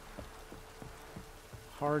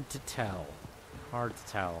 Hard to tell. Hard to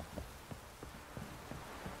tell.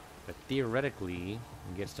 But theoretically, we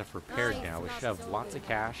can get stuff repaired now. We should have lots of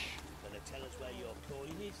cash.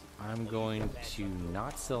 I'm going to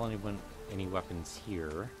not sell any weapons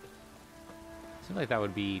here. Seems like that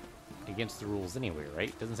would be against the rules anyway,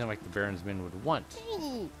 right? Doesn't sound like the Baron's men would want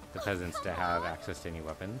the peasants to have access to any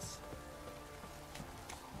weapons.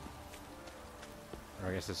 Or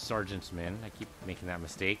I guess the sergeant's men. I keep making that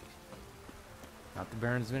mistake. Not the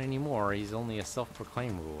Baron's men anymore. He's only a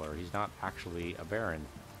self-proclaimed ruler. He's not actually a Baron.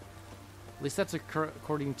 At least that's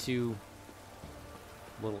according to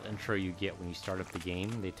the little intro you get when you start up the game.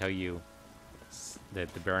 They tell you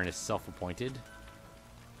that the Baron is self-appointed.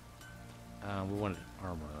 We wanted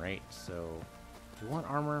armor, right? So, we want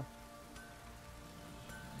armor.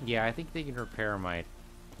 Yeah, I think they can repair my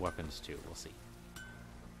weapons too. We'll see.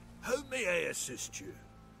 How may I assist you?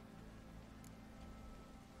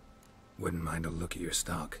 Wouldn't mind a look at your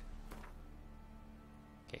stock.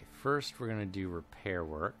 Okay, first we're going to do repair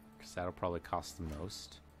work, because that'll probably cost the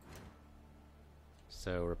most.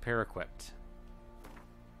 So, repair equipped.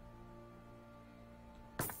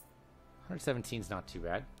 117 is not too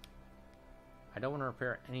bad. I don't want to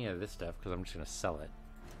repair any of this stuff because I'm just going to sell it.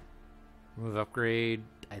 Remove upgrade,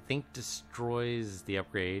 I think destroys the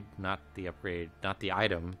upgrade, not the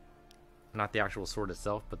item, not the actual sword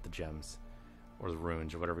itself, but the gems, or the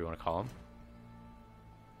runes, or whatever you want to call them.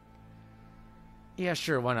 Yeah,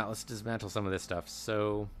 sure, why not? Let's dismantle some of this stuff.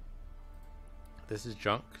 So, this is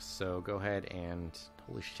junk, so go ahead and,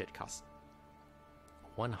 holy shit, costs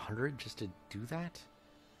 100 just to do that?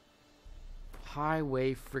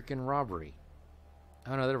 Highway freaking robbery.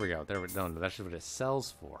 Oh no, there we go. No, that's just what it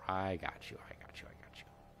sells for. I got you.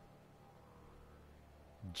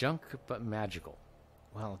 Junk, but magical.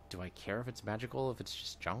 Well, do I care if it's magical, if it's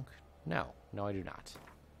just junk? No, I do not.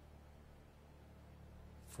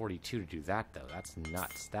 42 to do that, though. That's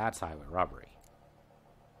nuts. That's highway robbery.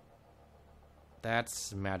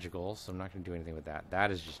 That's magical, so I'm not going to do anything with that. That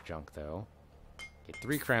is just junk, though. Okay,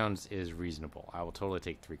 3 crowns is reasonable. I will totally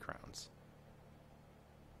take 3 crowns.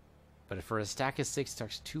 But for a stack of 6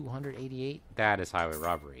 talks 288, that is highway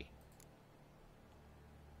robbery.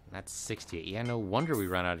 And that's 68. Yeah, no wonder we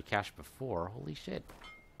ran out of cash before. Holy shit.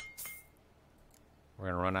 We're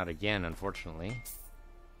gonna run out again, unfortunately.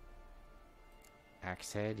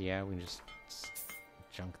 Axe head, yeah, we can just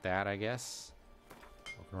junk that, I guess.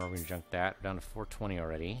 We're gonna junk that. We're down to 420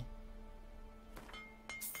 already.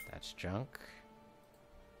 That's junk.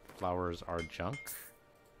 Flowers are junk.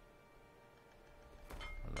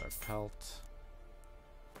 Another pelt.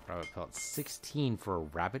 Rabbit pelt. 16 for a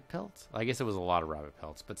rabbit pelt? I guess it was a lot of rabbit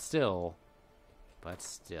pelts, but still.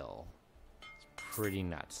 It's pretty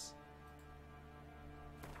nuts.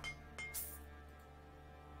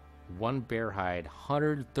 1 bear hide,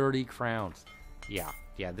 130 crowns. Yeah,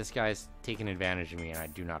 this guy's taking advantage of me, and I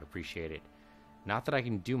do not appreciate it. Not that I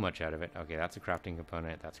can do much out of it. Okay, that's a crafting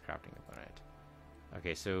component. That's a crafting component.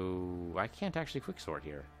 Okay, so I can't actually quicksort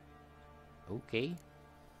here. Okay.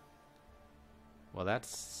 Well,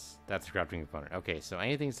 that's a crafting component. Okay, so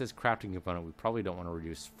anything that says crafting component, we probably don't want to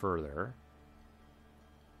reduce further,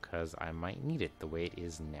 because I might need it the way it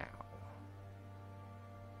is now.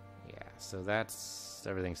 Yeah, so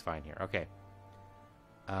everything's fine here. Okay.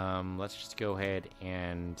 Let's just go ahead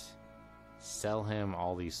and sell him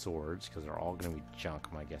all these swords, because they're all going to be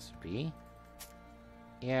junk, my guess would be.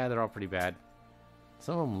 Yeah, they're all pretty bad.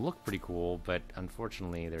 Some of them look pretty cool, but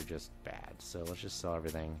unfortunately they're just bad. So let's just sell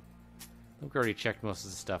everything. I think we already checked most of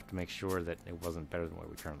the stuff to make sure that it wasn't better than what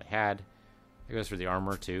we currently had. It goes for the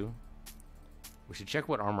armor too. We should check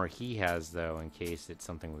what armor he has though, in case it's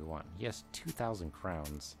something we want. He has 2,000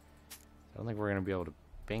 crowns. I don't think we're going to be able to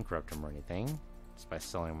bankrupt him or anything just by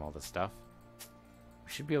selling him all this stuff.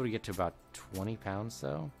 We should be able to get to about 20 pounds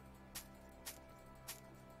though.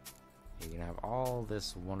 You can have all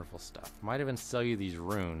this wonderful stuff. Might even sell you these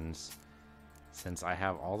runes, since I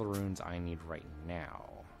have all the runes I need right now.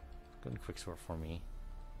 Go and quick sort for me.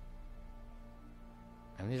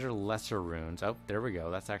 And these are lesser runes. Oh, there we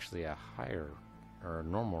go. That's actually a higher or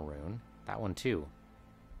normal rune. That one too.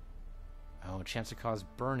 Oh, chance to cause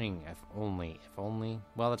burning. If only. If only.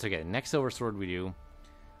 Well, that's okay. Next silver sword we do,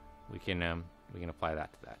 we can apply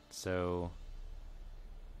that to that. So.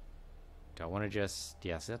 Do I want to just...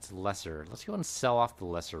 Yes, that's lesser. Let's go and sell off the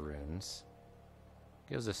lesser runes.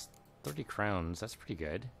 Gives us 30 crowns. That's pretty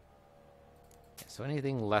good. Yeah, so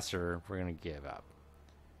anything lesser, we're going to give up.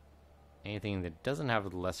 Anything that doesn't have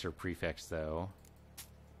the lesser prefix, though...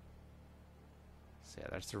 So yeah,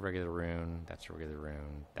 that's the regular rune. That's a regular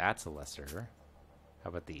rune. That's a lesser. How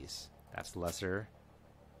about these? That's lesser.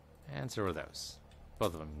 And so are those.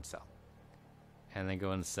 Both of them can sell. And then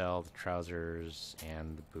go and sell the trousers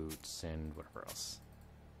and the boots and whatever else.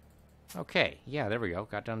 Okay, yeah, there we go.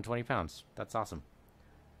 Got down to 20 pounds. That's awesome.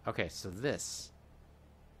 Okay, so this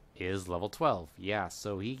is level 12. Yeah,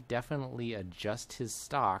 so he definitely adjusts his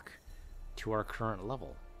stock to our current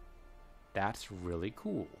level. That's really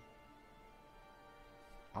cool.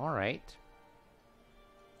 Alright.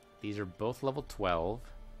 These are both level 12.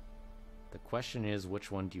 The question is,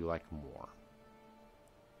 which one do you like more?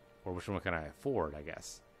 Or which one can I afford, I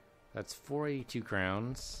guess. That's 482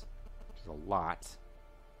 crowns, which is a lot.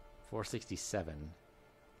 467.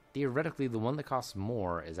 Theoretically, the one that costs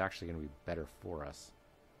more is actually going to be better for us.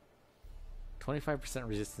 25%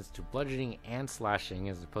 resistance to bludgeoning and slashing,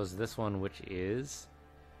 as opposed to this one, which is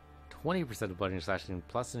 20% of bludgeoning and slashing,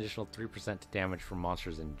 plus an additional 3% to damage from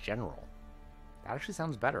monsters in general. That actually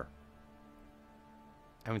sounds better.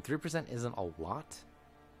 I mean, 3% isn't a lot,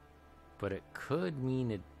 but it could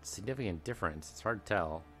mean a significant difference. It's hard to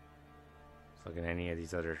tell. Let's look at any of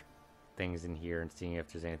these other things in here and seeing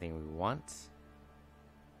if there's anything we want.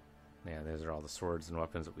 Yeah, those are all the swords and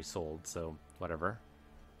weapons that we sold, so whatever.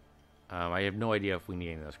 I have no idea if we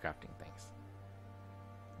need any of those crafting things.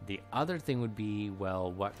 The other thing would be,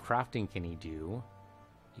 well, what crafting can he do?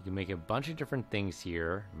 He can make a bunch of different things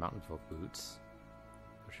here. Mountain folk boots,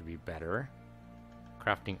 which would be better.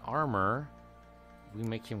 Crafting armor. We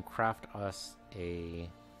make him craft us a...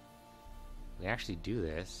 We actually do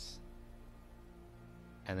this.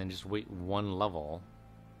 And then just wait one level.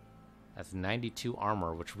 That's 92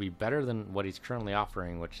 armor, which would be better than what he's currently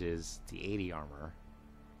offering, which is the 80 armor.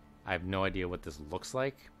 I have no idea what this looks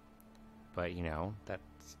like. But, you know,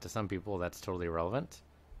 that's, to some people, that's totally irrelevant.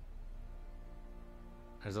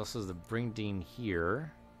 There's also the Bringdean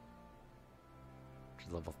here, which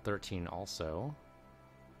is level 13 also.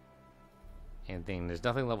 And then there's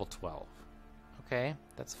nothing level 12. Okay,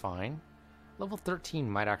 that's fine. Level 13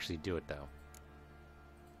 might actually do it, though.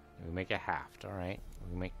 We make a haft, alright.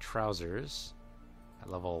 We make trousers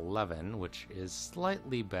at level 11, which is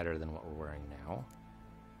slightly better than what we're wearing now.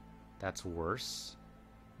 That's worse.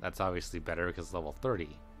 That's obviously better because it's level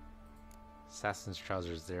 30. Assassin's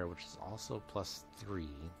trousers there, which is also plus 3.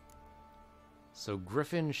 So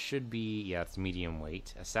Griffin should be, yeah, it's medium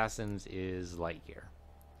weight. Assassin's is light gear.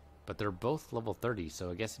 But they're both level 30, so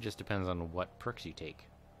I guess it just depends on what perks you take.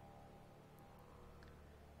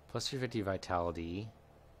 Plus 350 vitality.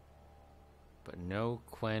 But no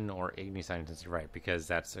Quen or Igni sign intensity, right, because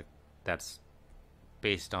that's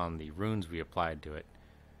based on the runes we applied to it.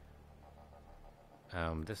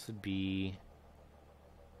 This would be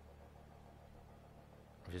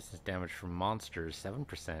resistance damage from monsters,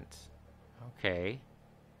 7%. Okay.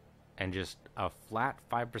 And just a flat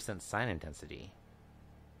 5% sign intensity.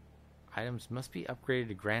 Items must be upgraded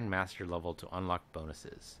to Grandmaster level to unlock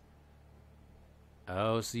bonuses.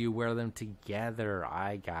 Oh, so you wear them together.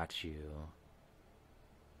 I got you.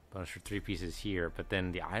 Bonus for 3 pieces here, but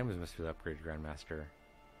then the items must be upgraded to Grandmaster.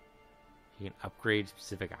 You can upgrade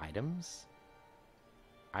specific items?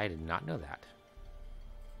 I did not know that.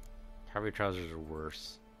 Cavalry trousers are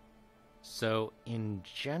worse. So, in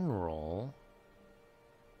general...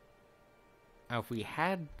 Now, if we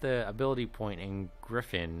had the ability point in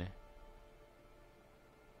Griffin...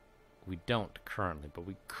 We don't currently, but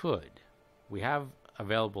we could. We have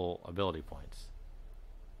available ability points.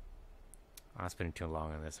 I'm spending too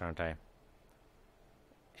long on this, aren't I?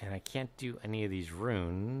 And I can't do any of these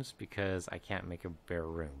runes because I can't make a bear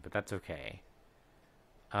rune, but that's okay.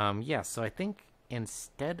 Yeah, so I think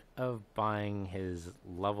instead of buying his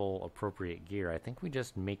level appropriate gear, I think we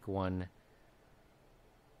just make one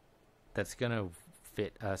that's gonna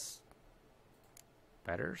fit us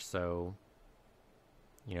better. So,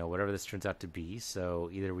 you know, whatever this turns out to be. So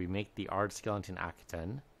either we make the Ard Skeleton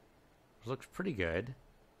Akaton, which looks pretty good,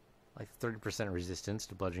 like 30% resistance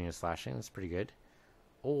to bludgeoning and slashing. That's pretty good.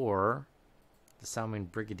 Or the Salmon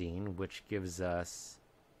Brigadine, which gives us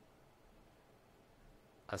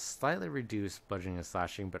a slightly reduced bludgeoning and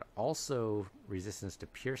slashing, but also resistance to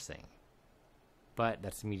piercing. But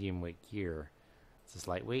that's medium weight gear. Is this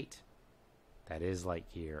lightweight? That is light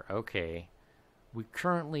gear. Okay. We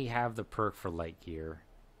currently have the perk for light gear.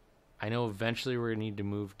 I know eventually we're going to need to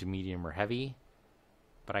move to medium or heavy,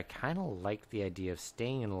 but I kind of like the idea of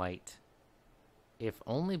staying in light, if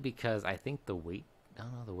only because I think the weight... No,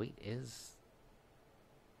 the weight is...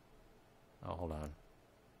 Oh, hold on.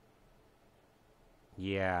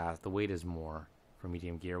 Yeah, the weight is more for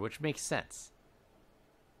medium gear, which makes sense.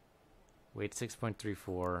 Weight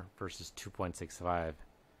 6.34 versus 2.65,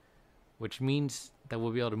 which means that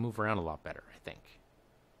we'll be able to move around a lot better, I think.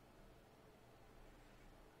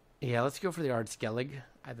 Yeah, let's go for the Ard Skellig.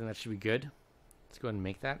 I think that should be good. Let's go ahead and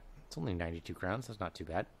make that. It's only 92 crowns. That's not too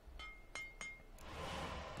bad.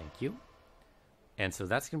 Thank you. And so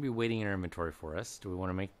that's going to be waiting in our inventory for us. Do we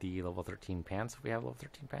want to make the level 13 pants if we have level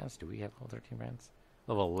 13 pants? Do we have level 13 pants?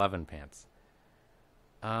 Level 11 pants.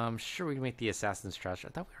 Sure, we can make the Assassin's Trousers. I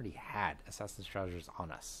thought we already had Assassin's Trousers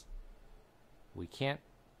on us. We can't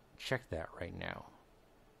check that right now.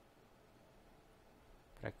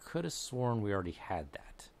 But I could have sworn we already had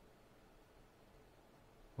that.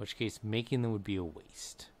 In which case, making them would be a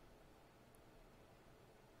waste.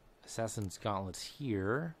 Assassin's Gauntlets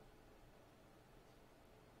here.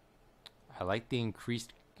 I like the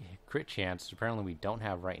increased crit chance, which apparently we don't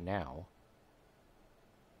have right now.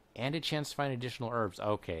 And a chance to find additional herbs.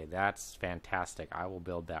 Okay, that's fantastic. I will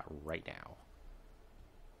build that right now.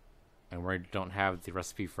 And we don't have the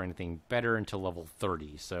recipe for anything better until level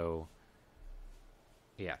 30, so...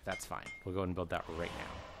 yeah, that's fine. We'll go ahead and build that right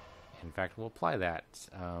now. In fact, we'll apply that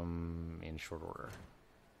in short order.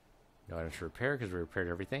 No items to repair because we repaired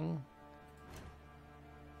everything.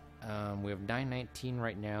 We have 919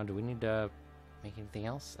 right now. Do we need to make anything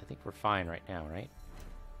else? I think we're fine right now, right?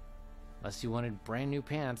 Unless you wanted brand new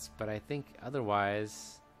pants, but I think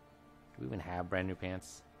otherwise... do we even have brand new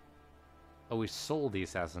pants? Oh, we sold the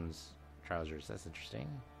Assassin's Trousers. That's interesting.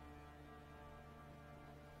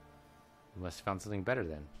 We must have found something better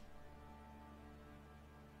then.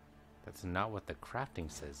 That's not what the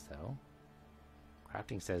crafting says, though.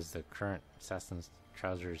 Crafting says the current Assassin's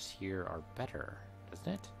Trousers here are better,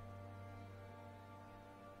 doesn't it?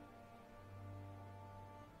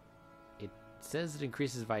 It says it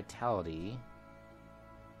increases vitality,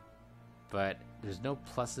 but there's no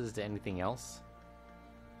pluses to anything else.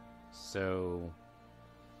 So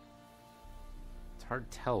it's hard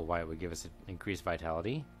to tell why it would give us an increased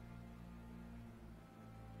vitality.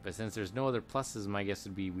 But since there's no other pluses, my guess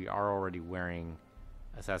would be we are already wearing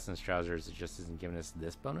Assassin's Trousers. It just isn't giving us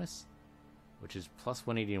this bonus, which is plus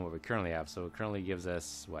 180 in what we currently have. So it currently gives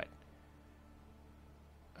us, what?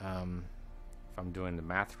 If I'm doing the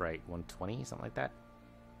math right, 120, something like that.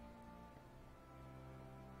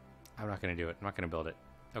 I'm not going to do it. I'm not going to build it.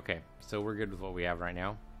 Okay, so we're good with what we have right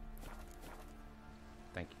now.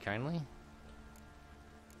 Thank you kindly.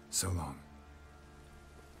 So long.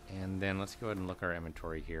 And then let's go ahead and look at our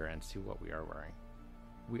inventory here and see what we are wearing.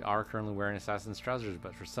 We are currently wearing Assassin's Trousers,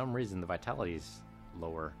 but for some reason the vitality is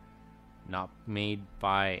lower. Not made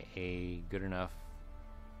by a good enough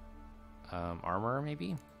armor,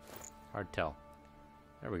 maybe? Hard to tell.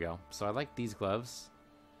 There we go. So I like these gloves.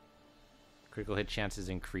 Critical hit chances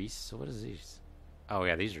increase. So what is these? Oh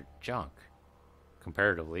yeah, these are junk.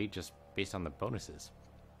 Comparatively, just based on the bonuses.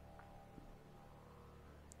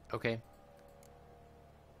 Okay.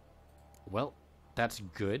 Well, that's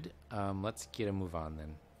good. Let's get a move on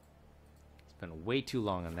then. It's been way too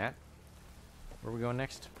long on that. Where are we going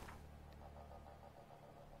next?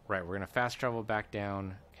 Right, we're going to fast travel back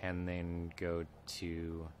down and then go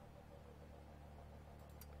to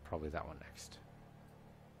probably that one next.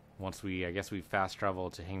 Once we, I guess we fast travel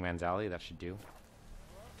to Hangman's Alley, that should do.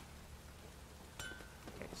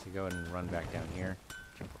 Okay, so go ahead and run back down here.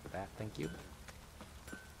 Jump over that, thank you.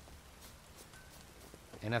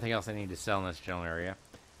 And nothing else I need to sell in this general area.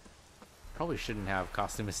 Probably shouldn't have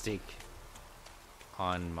Costly Mistake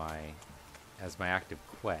on as my active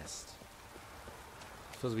quest.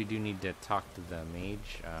 I suppose we do need to talk to the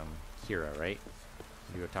mage, Kiera, right?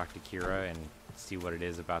 go talk to Kiera and see what it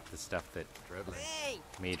is about the stuff that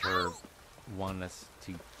made her want us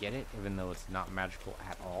to get it, even though it's not magical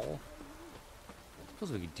at all. I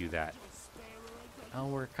suppose we could do that. Oh,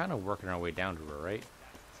 we're kind of working our way down to her, right?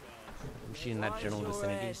 Is she in that general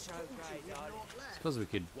vicinity? I suppose we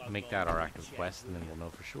could make that our active quest, and then we'll know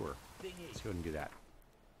for sure. Let's go ahead and do that.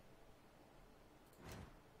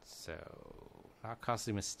 So, not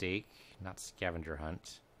costly mistake, not scavenger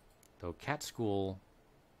hunt. Though cat school,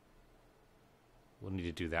 we'll need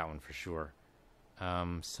to do that one for sure.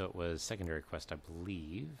 So it was secondary quest, I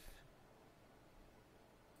believe.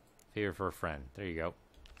 Favor for a friend. There you go.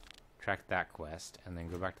 Track that quest, and then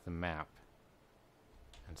go back to the map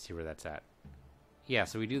and see where that's at. Yeah,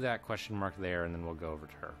 so we do that question mark there, and then we'll go over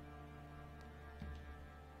to her.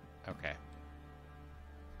 Okay.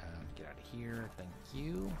 Get out of here. Thank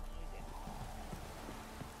you.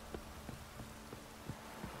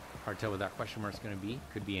 Hard to tell what that question mark's going to be.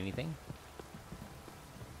 Could be anything.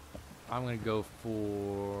 I'm going to go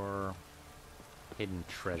for hidden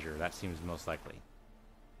treasure. That seems most likely.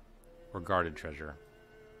 Or guarded treasure.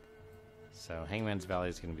 So Hangman's Valley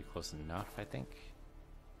is going to be close enough, I think.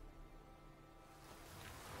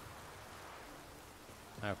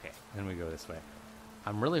 Okay, then we go this way.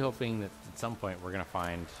 I'm really hoping that at some point we're going to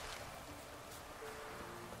find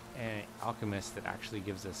an alchemist that actually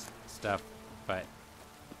gives us stuff, but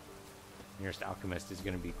nearest alchemist is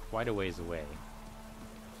going to be quite a ways away.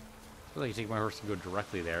 I feel like I take my horse and go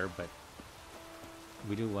directly there, but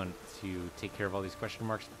we do want to take care of all these question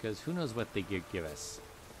marks because who knows what they give us.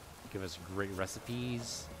 Give us great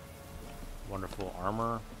recipes, wonderful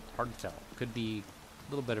armor. Hard to tell. Could be a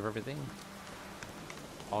little bit of everything.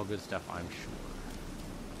 All good stuff, I'm sure.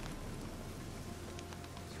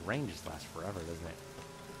 This rain just lasts forever, doesn't it?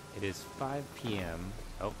 It is 5 p.m.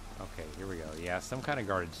 Oh, okay, here we go. Yeah, some kind of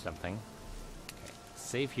guarded something. Okay,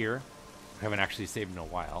 save here. We haven't actually saved in a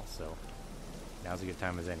while, so now's a good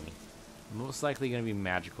time as any. Most likely going to be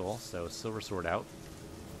magical, so silver sword out.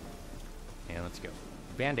 And let's go.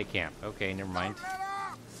 Bandit camp. Okay, never mind.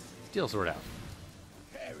 Steel sword out.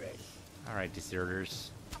 Alright,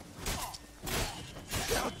 deserters.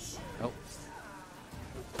 Oh.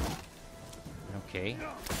 Okay.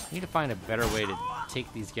 We need to find a better way to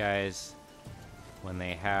take these guys when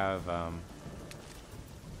they have, let's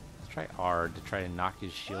try R to try to knock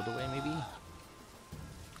his shield away, maybe?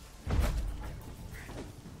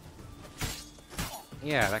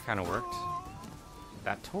 Yeah, that kind of worked.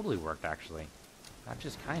 That totally worked, actually. Not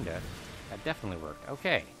just kinda. That definitely worked.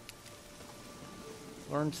 Okay.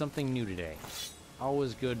 Learned something new today.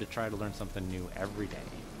 Always good to try to learn something new every day.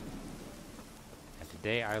 And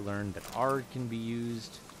today I learned that R can be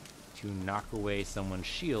used to knock away someone's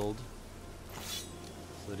shield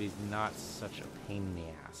so that he's not such a pain in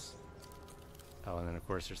the ass. Oh, and then of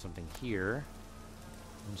course there's something here.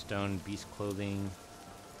 Moonstone, beast clothing,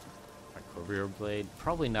 microbial blade.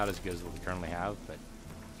 Probably not as good as what we currently have, but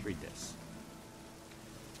let's read this.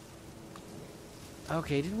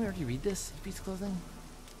 Okay, didn't we already read this? Beast clothing?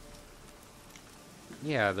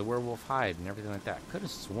 Yeah, the werewolf hide and everything like that. Could have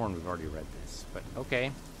sworn we've already read this, but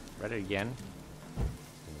okay. Read it again.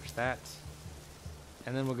 Finish that.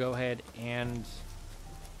 And then we'll go ahead and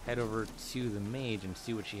head over to the mage and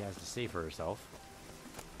see what she has to say for herself.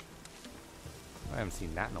 I haven't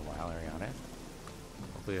seen that in a while, Ariana.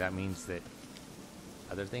 Hopefully that means that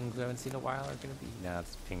other things we haven't seen in a while are going to be... No,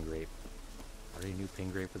 it's pin grape. Already knew pin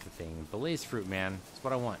grape was a thing. Blaze fruit, man. That's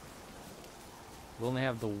what I want. We only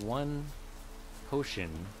have the one potion.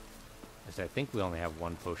 I think we only have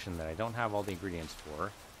one potion that I don't have all the ingredients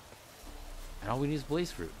for. And all we need is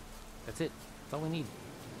blaze fruit. That's it. That's all we need.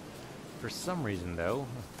 For some reason, though,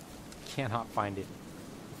 cannot find it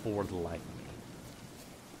for the life of me.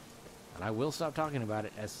 And I will stop talking about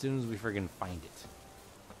it as soon as we friggin' find it.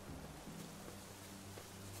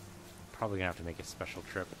 Probably gonna have to make a special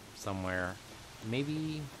trip somewhere.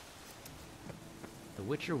 Maybe the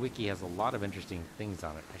Witcher Wiki has a lot of interesting things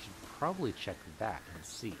on it. I should probably check that and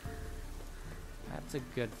see. That's a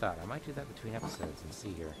good thought. I might do that between episodes and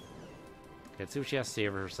see here. Okay, let's see what she has to say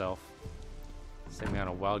for herself. Send me on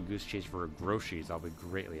a wild goose chase for her groceries. I'll be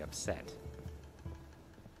greatly upset.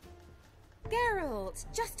 Geralt,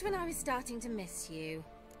 just when I was starting to miss you.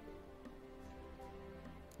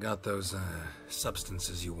 Got those,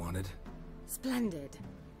 substances you wanted? Splendid.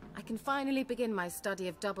 I can finally begin my study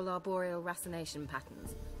of double arboreal racination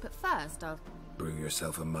patterns. But first, I'll... Brew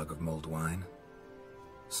yourself a mug of mulled wine?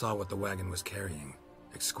 Saw what the wagon was carrying.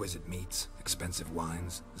 Exquisite meats, expensive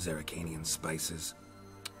wines, Zerrikanian spices.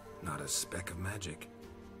 Not a speck of magic.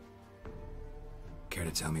 Care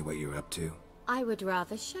to tell me what you're up to? I would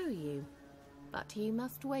rather show you. but you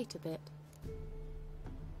must wait a bit.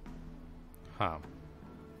 Huh.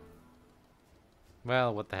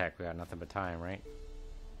 Well, what the heck? We got nothing but time, right?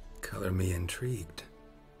 Color me intrigued.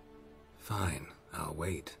 Fine, I'll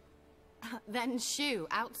wait. Then shoo,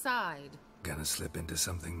 outside. Gonna slip into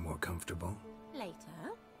something more comfortable? Later.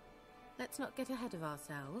 Let's not get ahead of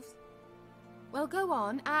ourselves. Well, go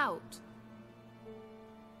on, out.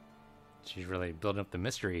 She's really building up the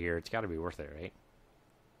mystery here. It's got to be worth it, right?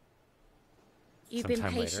 You've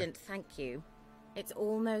Sometime been patient, later. thank you. It's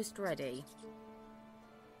almost ready.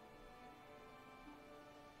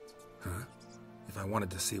 Huh? If I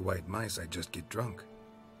wanted to see white mice, I'd just get drunk.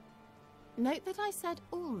 Note that I said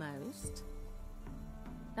almost.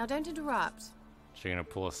 Now don't interrupt. She gonna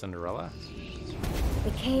pull a Cinderella?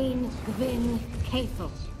 The Cain Gwyn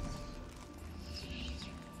Cathel.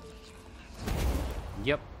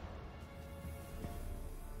 Yep.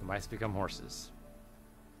 The mice become horses.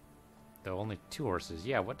 Though only 2 horses.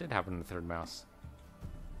 Yeah, what did happen to the third mouse?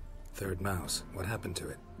 Third mouse, what happened to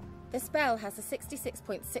it? The spell has a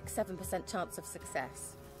 66.67% chance of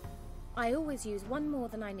success. I always use one more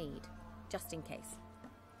than I need, just in case.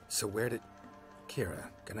 So where did... Kiera,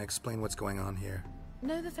 can I explain what's going on here?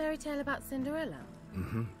 Know the fairy tale about Cinderella?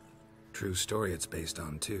 Mm-hmm. True story it's based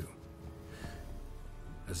on, too.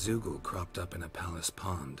 A Zoogle cropped up in a palace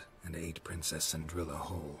pond and ate Princess Cinderella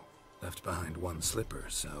whole. Left behind one slipper,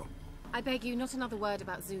 so... I beg you, not another word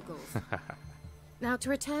about Zoogles. Now, to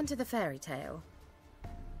return to the fairy tale.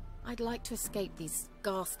 I'd like to escape these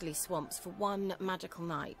ghastly swamps for one magical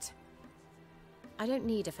night. I don't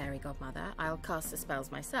need a fairy godmother, I'll cast the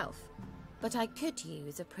spells myself. But I could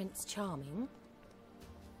use a Prince Charming.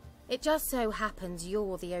 It just so happens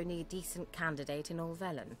you're the only decent candidate in all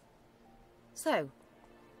Velen. So,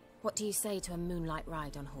 what do you say to a moonlight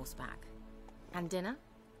ride on horseback? And dinner?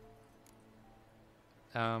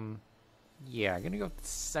 Yeah, I'm gonna go with the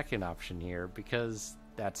second option here, because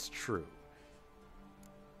that's true.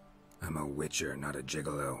 I'm a witcher, not a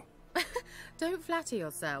gigolo. Don't flatter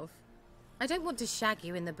yourself. I don't want to shag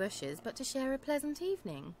you in the bushes, but to share a pleasant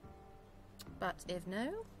evening. But if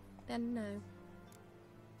no, then no.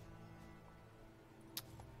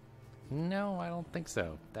 No, I don't think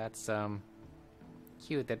so. That's,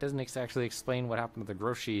 cute. That doesn't actually explain what happened to the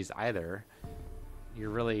groceries either. You're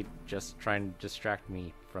really just trying to distract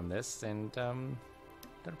me from this, and, don't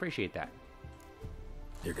appreciate that.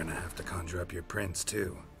 You're gonna have to conjure up your prince,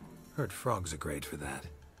 too. Heard frogs are great for that.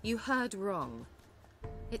 You heard wrong.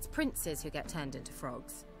 It's princes who get turned into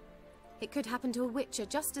frogs. It could happen to a witcher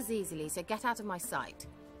just as easily, so get out of my sight.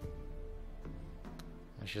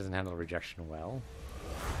 She doesn't handle rejection well.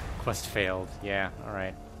 Quest failed. Yeah,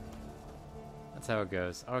 alright. That's how it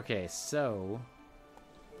goes. Okay, so...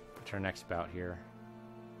 what's our next bout here?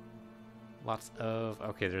 Lots of...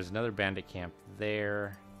 okay, there's another bandit camp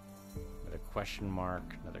there. Another question mark.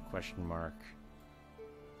 Another question mark.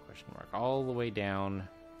 Question mark. All the way down.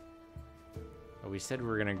 But we said we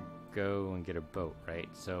were gonna go and get a boat, right?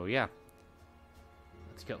 So, yeah.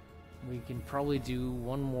 Let's go. We can probably do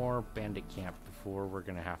one more bandit camp before we're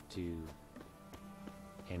gonna have to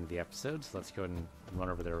end the episode. So let's go ahead and run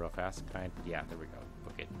over there real fast. Yeah, there we go.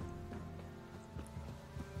 Book it.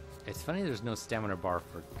 It's funny there's no stamina bar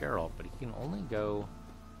for Geralt, but he can only go...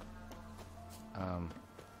 no,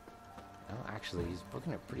 actually, he's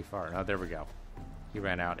booking it pretty far. Oh, there we go. He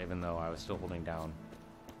ran out, even though I was still holding down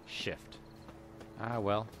Shift. Ah,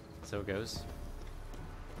 well, so it goes.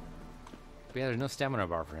 But yeah, there's no stamina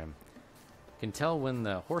bar for him. Can tell when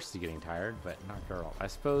the horse is getting tired, but not Geralt. I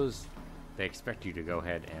suppose they expect you to go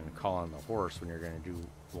ahead and call on the horse when you're going to do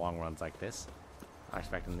long runs like this. I'm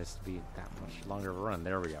expecting this to be that much longer of a run.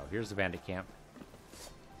 There we go. Here's the bandit camp.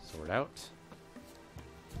 Sort out.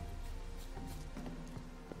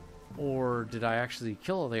 Or did I actually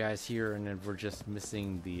kill all the guys here and then we're just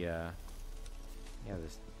missing the, yeah,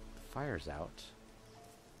 this fire's out.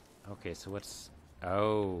 Okay, so what's...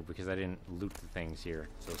 oh, because I didn't loot the things here.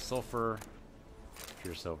 So sulfur,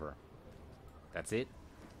 pure silver. That's it?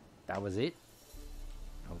 That was it?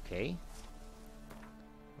 Okay.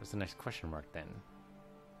 What's the next question mark then?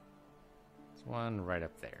 There's one right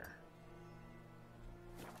up there.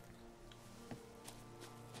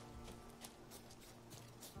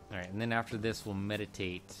 Alright, and then after this we'll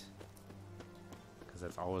meditate. Because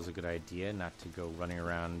that's always a good idea, not to go running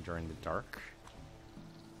around during the dark.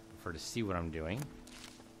 For to see what I'm doing.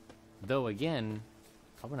 Though again,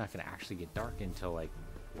 probably not going to actually get dark until like,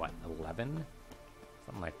 what, 11?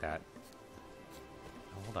 Something like that.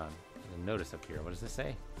 Oh, hold on. There's a notice up here. What does this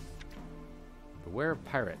say? Beware of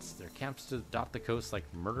pirates. Their camps dot the coast like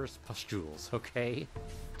murderous pustules. Okay.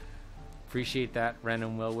 Appreciate that,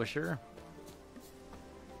 random well-wisher.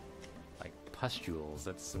 pustules.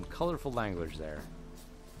 That's some colorful language there.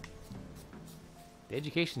 The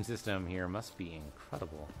education system here must be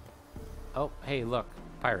incredible. Oh, hey, look.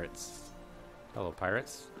 Pirates. Hello,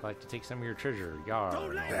 pirates. I'd like to take some of your treasure. Yar.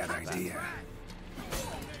 Bad idea.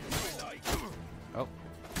 Oh,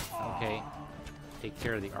 okay. Take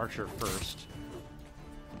care of the archer first.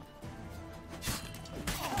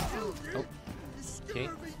 Oh, okay.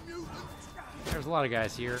 There's a lot of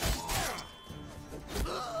guys here.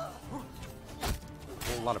 A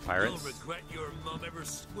whole lot of pirates.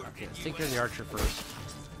 Okay, let's take care of the archer first.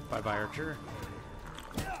 Bye-bye, archer.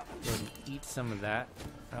 Go ahead and eat some of that.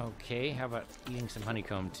 Okay, how about eating some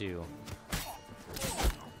honeycomb, too?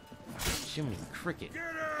 Too many cricket.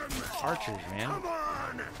 Archers, man.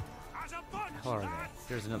 How are they?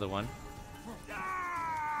 There's another one.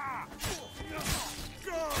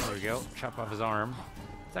 There we go. Chop off his arm.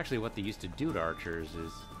 It's actually what they used to do to archers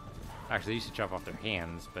is... Actually, they used to chop off their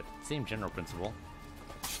hands, but same general principle.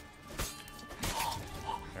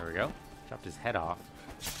 There we go. Chopped his head off.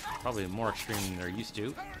 Probably more extreme than they're used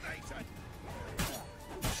to.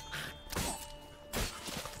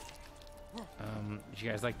 Would you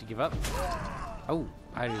guys like to give up? Oh,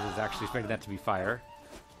 I was actually expecting that to be fire.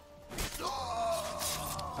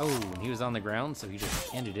 Oh, and he was on the ground, so he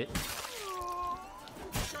just ended it.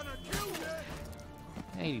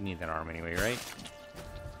 Yeah, you need that arm anyway, right?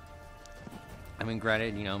 I mean,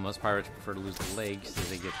 granted, you know, most pirates prefer to lose the leg so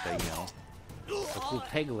they get the, you know, a cool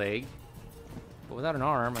peg leg. But without an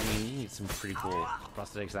arm, I mean, you need some pretty cool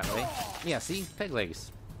prosthetics that way. Yeah, see? Peg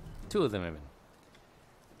legs. 2 of them even.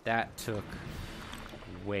 That took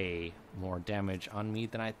way more damage on me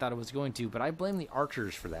than I thought it was going to, but I blame the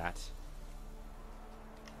archers for that.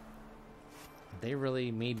 They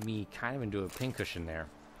really made me kind of into a pincushion there.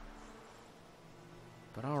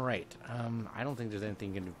 But alright, I don't think there's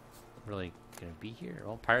anything really gonna be here.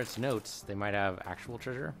 Well, Pirates Notes, they might have actual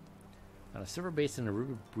treasure. A silver basin and a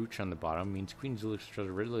ruby brooch on the bottom means Queen Zuluk's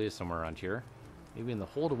treasure really is somewhere around here. Maybe in the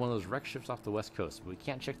hold of one of those wrecked ships off the west coast, but we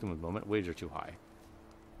can't check them at the moment. Waves are too high.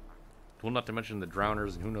 Well, not to mention the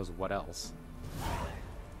drowners and who knows what else.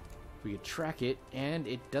 We could track it, and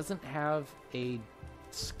it doesn't have a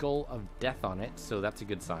skull of death on it, so that's a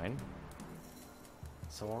good sign.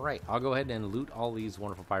 So, alright, I'll go ahead and loot all these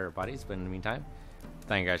wonderful pirate bodies, but in the meantime,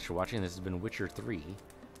 thank you guys for watching. This has been Witcher 3.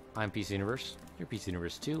 I'm PC Universe, you're PC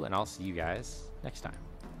Universe 2, and I'll see you guys next time.